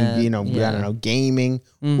internet. I don't know, gaming.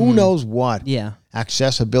 Who knows what? Yeah.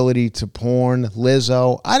 Accessibility to porn,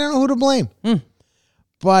 Lizzo. I don't know who to blame.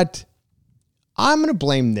 But I'm going to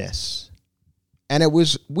blame this. And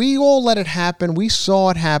we all let it happen. We saw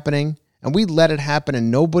it happening, and we let it happen, and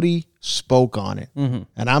nobody spoke on it. And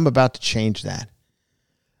I'm about to change that.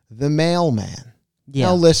 The mailman. Yeah.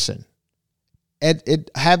 Now listen,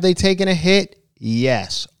 have they taken a hit?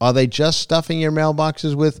 Yes. Are they just stuffing your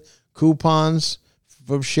mailboxes with coupons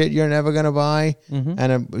for shit you're never gonna buy?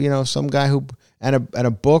 And some guy and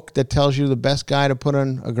a book that tells you the best guy to put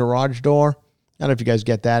on a garage door. I don't know if you guys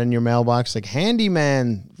get that in your mailbox, like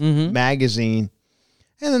Handyman magazine.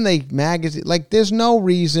 And then there's no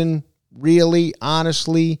reason really,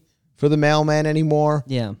 honestly, for the mailman anymore.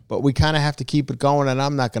 Yeah. But we kind of have to keep it going, and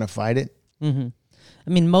I'm not going to fight it. I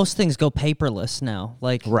mean, most things go paperless now.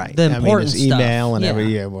 Like, right. The important it's email stuff.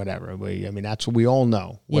 And whatever. That's what we all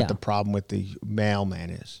know what the problem with the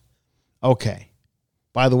mailman is. Okay.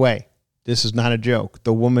 By the way, this is not a joke.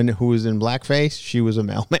 The woman who was in blackface, she was a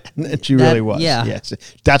mailman. And she really was. Yeah. Yes.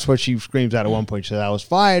 That's what she screams out at one point. She said, I was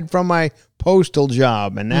fired from my postal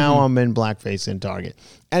job, and now I'm in blackface in Target.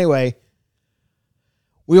 Anyway,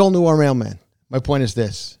 we all knew our mailman. My point is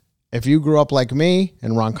this. If you grew up like me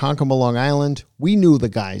in Ronkonkoma, Long Island, we knew the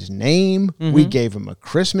guy's name. We gave him a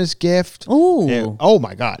Christmas gift. Ooh. Oh,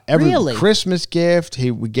 my God. Every Really? Christmas gift,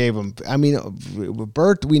 we gave him,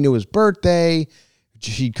 we knew his birthday.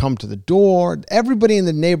 He'd come to the door. Everybody in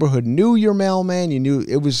the neighborhood knew your mailman. You knew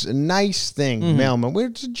it was a nice thing, mailman.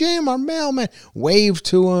 Where's Jim, our mailman? Wave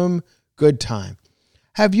to him. Good time.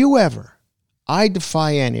 Have you ever, I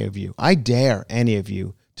defy any of you, I dare any of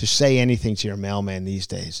you to say anything to your mailman these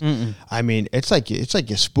days. I mean, it's like you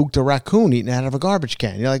spooked a raccoon eating out of a garbage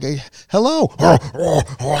can. You're like, hey, hello.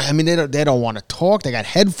 I mean, they don't want to talk. They got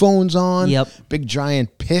headphones on. Yep. Big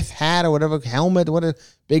giant pith hat or whatever, helmet, what a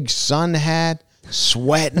big sun hat.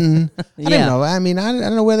 Sweating. I don't know. I mean, I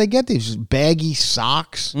don't know where they get these baggy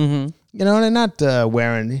socks. You know, they're not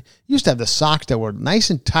wearing. Used to have the socks that were nice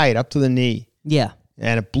and tight up to the knee. Yeah.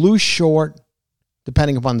 And a blue short,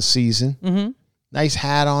 depending upon the season. Nice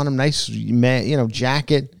hat on them. Nice,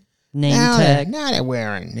 jacket. Name tag. Now they're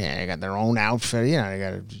wearing. Yeah, they got their own outfit. You know, they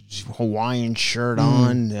got a Hawaiian shirt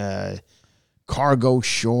on. Cargo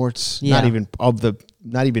shorts. Yeah.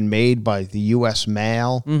 Not even made by the U.S.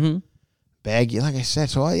 Mail. Baggy, like I said.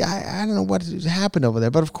 So I don't know what happened over there,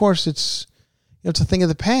 but of course it's a thing of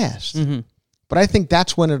the past. But I think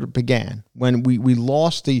that's when it began, when we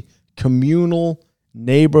lost the communal,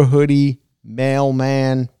 neighborhoody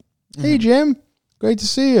mailman. Hey Jim, great to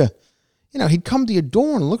see you. You know, he'd come to your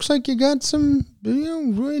door and it looks like you got some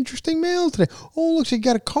really interesting mail today. Oh, looks like you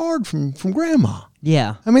got a card from Grandma.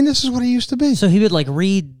 Yeah. I mean, this is what he used to be. So he would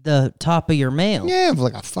read the top of your mail. Yeah,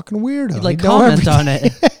 like a fucking weirdo. He'd comment on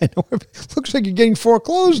it. Looks like you're getting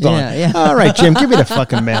foreclosed on. Yeah. All right, Jim, give me the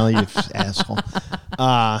fucking mail, you asshole.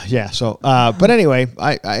 So, but anyway,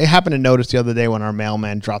 I happened to notice the other day when our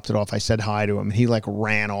mailman dropped it off, I said hi to him, and he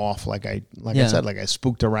ran off I said, I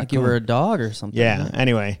spooked a raccoon. Like you were a dog or something. Yeah,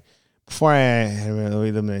 anyway. Before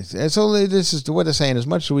so this is what they're saying. As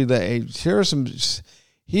much as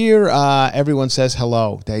here everyone says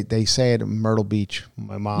hello. They say it in Myrtle Beach.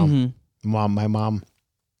 My mom, my mom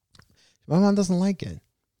doesn't like it.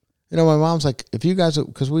 You know, my mom's like, if you guys,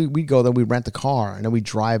 because we go there, we rent the car and then we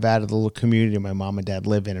drive out of the little community my mom and dad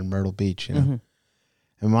live in Myrtle Beach. You know,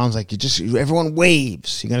 and mom's like, everyone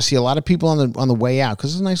waves. You're gonna see a lot of people on the way out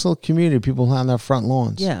because it's a nice little community. People on their front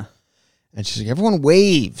lawns. Yeah. And she's like, everyone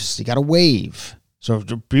waves. You got to wave. So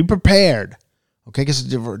be prepared. Okay, because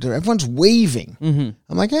everyone's waving. I'm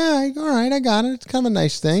like, yeah, all right, I got it. It's kind of a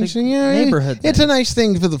nice thing. It's so, neighborhood It's thing. a nice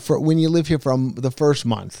thing when you live here from the first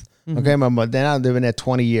month. Okay, my mother, they're not living there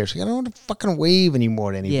 20 years. Like, I don't want to fucking wave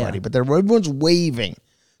anymore to anybody. Yeah. But everyone's waving.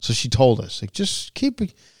 So she told us, like,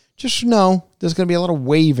 just know there's going to be a lot of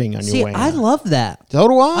waving on your way. I love that. So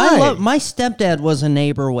do I. My stepdad was a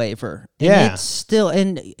neighbor waver. And Yeah. it's still,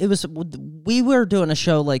 and it was, we were doing a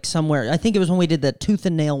show somewhere. I think it was when we did that Tooth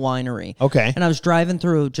and Nail Winery. Okay. And I was driving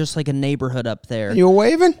through just a neighborhood up there. You were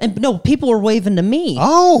waving? And no, people were waving to me.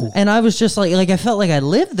 Oh. And I was just I felt like I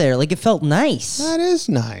lived there. It felt nice. That is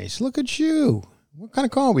nice. Look at you. What kind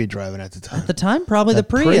of car were you driving at the time? At the time, probably the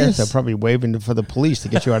Prius. Prius. They're probably waving for the police to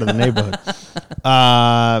get you out of the neighborhood.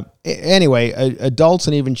 Anyway, adults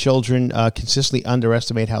and even children consistently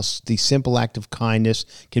underestimate how the simple act of kindness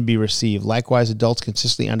can be received. Likewise, adults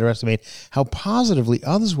consistently underestimate how positively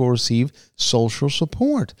others will receive social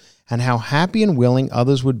support and how happy and willing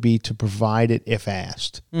others would be to provide it if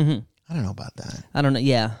asked. I don't know about that. I don't know.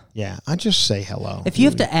 Yeah. Yeah, I just say hello. If you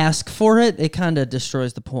have to ask for it, it kind of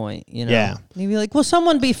destroys the point, you know? Yeah. You'd be like, will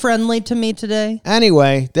someone be friendly to me today?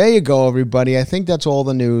 Anyway, there you go, everybody. I think that's all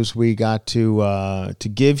the news we got to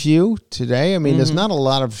give you today. I mean, there's not a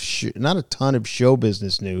lot of not a ton of show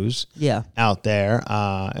business news out there.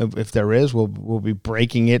 If there is, we'll be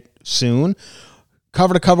breaking it soon.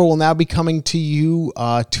 Cover to Cover will now be coming to you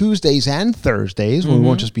Tuesdays and Thursdays. We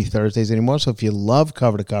won't just be Thursdays anymore. So if you love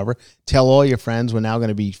Cover to Cover, tell all your friends. We're now going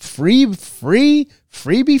to be freebie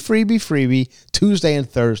Tuesday and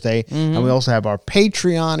Thursday. And we also have our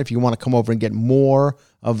Patreon. If you want to come over and get more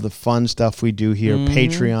of the fun stuff we do here,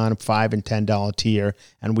 Patreon, $5 and $10 tier.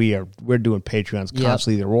 And we're doing Patreons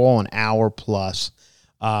constantly. They're all an hour plus.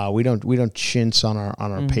 We don't chintz on our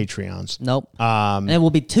Patreons. Nope. And it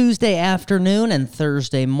will be Tuesday afternoon and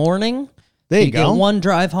Thursday morning. There you get go. one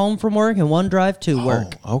drive home from work and one drive to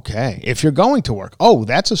work. Okay. If you're going to work. Oh,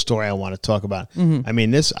 that's a story I want to talk about. I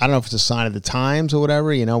mean, I don't know if it's a sign of the times or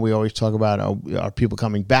whatever. You know, we always talk about, are people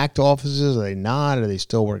coming back to offices? Are they not? Are they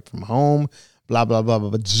still working from home? Blah, blah, blah, blah.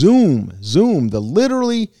 But Zoom,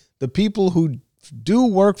 the people who do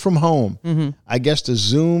work from home. I guess the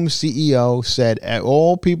Zoom CEO said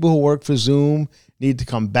all people who work for Zoom need to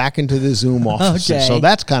come back into the Zoom offices. Okay. So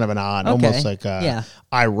that's kind of an odd, almost like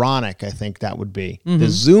ironic, I think that would be. The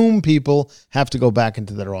Zoom people have to go back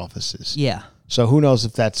into their offices. Yeah. So who knows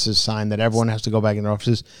if that's a sign that everyone has to go back in their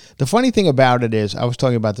offices. The funny thing about it is, I was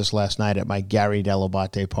talking about this last night at my Gary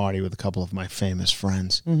Delabate party with a couple of my famous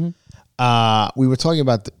friends. We were talking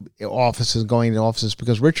about the offices, going to offices,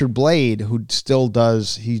 because Richard Blade, who still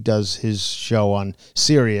does his show on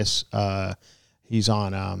Sirius. He's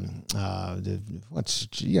on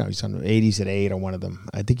he's on 80s at 8 or one of them.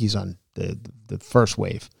 I think he's on the first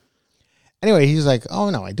wave. Anyway, he's like, oh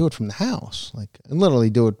no, I do it from the house. Like, I literally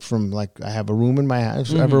do it from, like, I have a room in my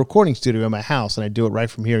house. I have a recording studio in my house, and I do it right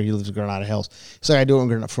from here. He lives in Granada Hills. So I do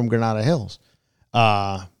it from Granada Hills.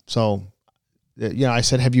 So, you know, I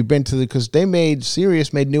said, have you been to because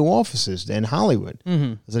Sirius made new offices in Hollywood.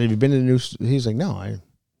 I said, have you been to the new, he's like, no, I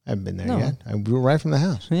haven't been there yet. I do it right from the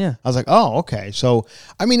house. Yeah. I was like, oh, okay. So,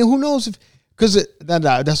 I mean, who knows if, because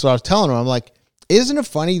that's what I was telling him. I'm like, isn't it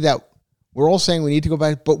funny that we're all saying we need to go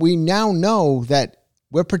back, but we now know that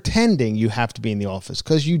we're pretending you have to be in the office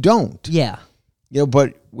because you don't. Yeah. You know,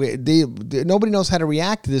 but nobody knows how to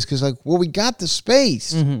react to this because, like, well, we got the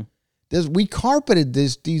space. We carpeted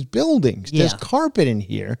these buildings. There's carpet in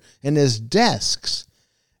here, and there's desks,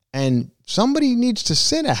 and somebody needs to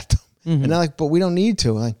sit at them. And they're like, but we don't need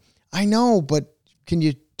to. I'm like, I know, but can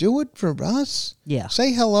you do it for us? Yeah.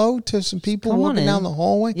 Say hello to some people walking down the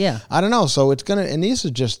hallway. Yeah. I don't know. So it's going to, and this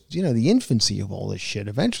is just, you know, the infancy of all this shit.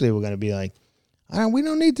 Eventually we're going to be like, we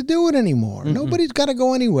don't need to do it anymore. Nobody's got to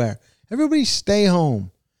go anywhere. Everybody stay home.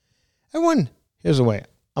 Everyone, here's the way.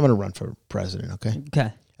 I'm going to run for president, okay?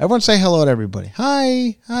 Okay. Everyone say hello to everybody.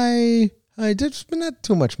 Hi. There's not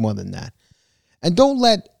too much more than that. And don't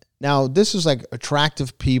let, now this is like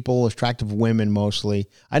attractive people, attractive women mostly.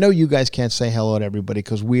 I know you guys can't say hello to everybody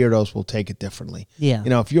because weirdos will take it differently. Yeah.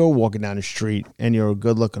 You know, if you're walking down the street and you're a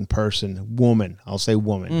good-looking person, woman, I'll say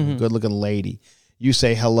woman, good-looking lady, you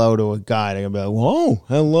say hello to a guy, they're going to be like, whoa,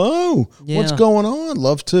 hello. Yeah. What's going on?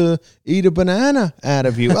 Love to eat a banana out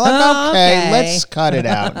of you. Like, okay, let's cut it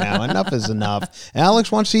out now. Enough is enough.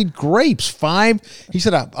 Alex wants to eat grapes. He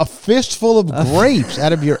said a fistful of grapes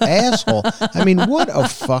out of your asshole. I mean, what a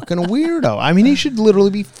fucking weirdo. I mean, he should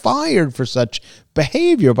literally be fired for such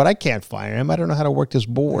behavior, but I can't fire him. I don't know how to work this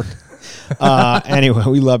board. Anyway,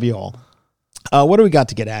 we love you all. What do we got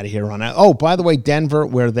to get out of here on? Oh, by the way, Denver,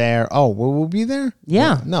 we're there. Oh, we'll be there?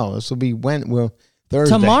 Yeah. No, this will be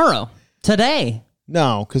Thursday. Tomorrow. Today.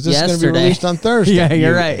 No, because this is going to be released on Thursday. Yeah,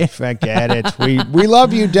 you're right. Forget it. We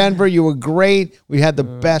love you, Denver. You were great. We had the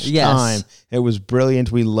best time. It was brilliant.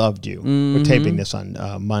 We loved you. We're taping this on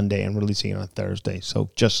Monday and releasing it on Thursday. So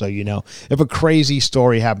just so you know, if a crazy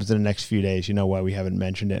story happens in the next few days, you know why we haven't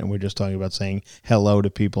mentioned it. And we're just talking about saying hello to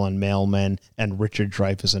people on Mailmen and Richard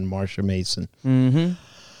Dreyfuss and Marsha Mason.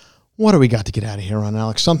 What do we got to get out of here on,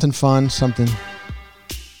 Alex? Something fun, something...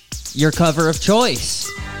 Your cover of choice.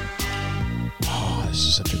 This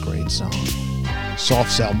is such a great song.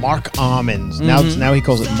 Soft Cell, Mark Almonds. Now he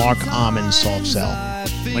calls it Mark Almonds Soft Cell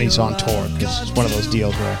when he's on tour because it's one of those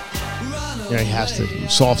deals where he has to.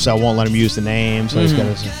 Soft Cell won't let him use the name, so he's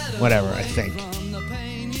got to whatever. I think.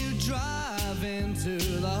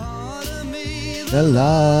 I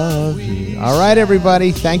love you. All right,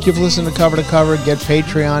 everybody. Thank you for listening to Cover to Cover. Get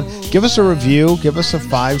Patreon. Give us a review. Give us a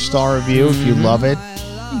 5-star review if you love it.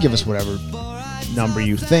 Give us whatever number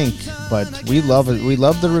you think, but we love it. We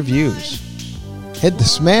love the reviews.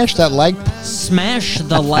 Smash that like button. Smash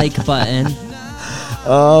the like button.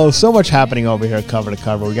 Oh, so much happening over here at Cover to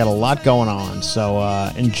Cover. We got a lot going on, so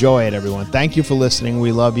enjoy it, everyone. Thank you for listening.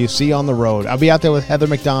 We love you. See you on the road. I'll be out there with Heather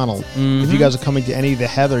McDonald. If you guys are coming to any of the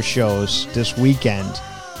Heather shows this weekend,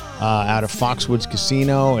 out of Foxwoods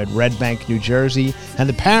Casino at Red Bank, New Jersey, and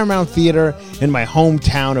the Paramount Theater in my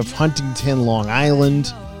hometown of Huntington, Long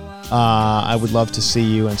Island, I would love to see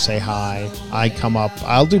you and say hi. I come up.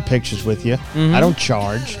 I'll do pictures with you. I don't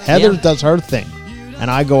charge. Heather does her thing, and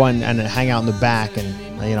I go and hang out in the back, and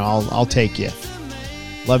I'll take you.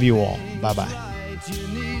 Love you all. Bye bye. You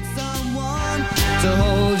need someone to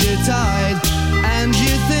hold you tight, and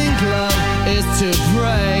you think love is to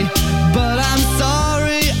pray, but I'm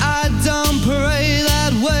sorry I don't pray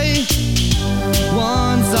that way.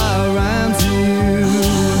 Once I ran to you,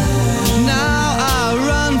 now I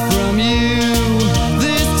run from you.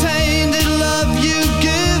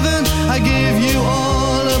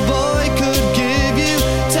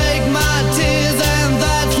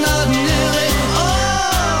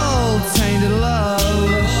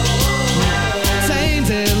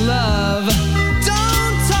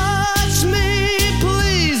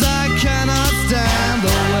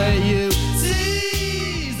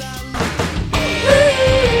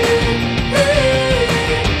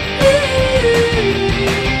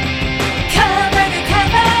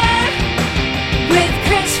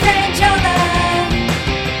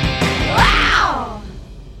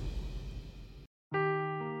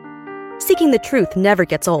 Seeking the truth never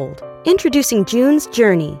gets old. Introducing June's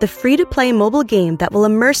Journey, the free-to-play mobile game that will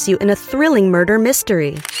immerse you in a thrilling murder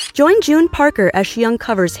mystery. Join June Parker as she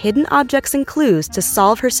uncovers hidden objects and clues to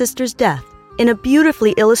solve her sister's death in a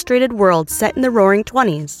beautifully illustrated world set in the Roaring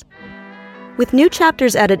 '20s. With new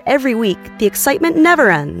chapters added every week, the excitement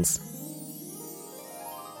never ends.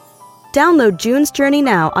 Download June's Journey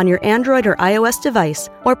now on your Android or iOS device,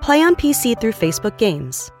 or play on PC through Facebook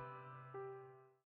Games.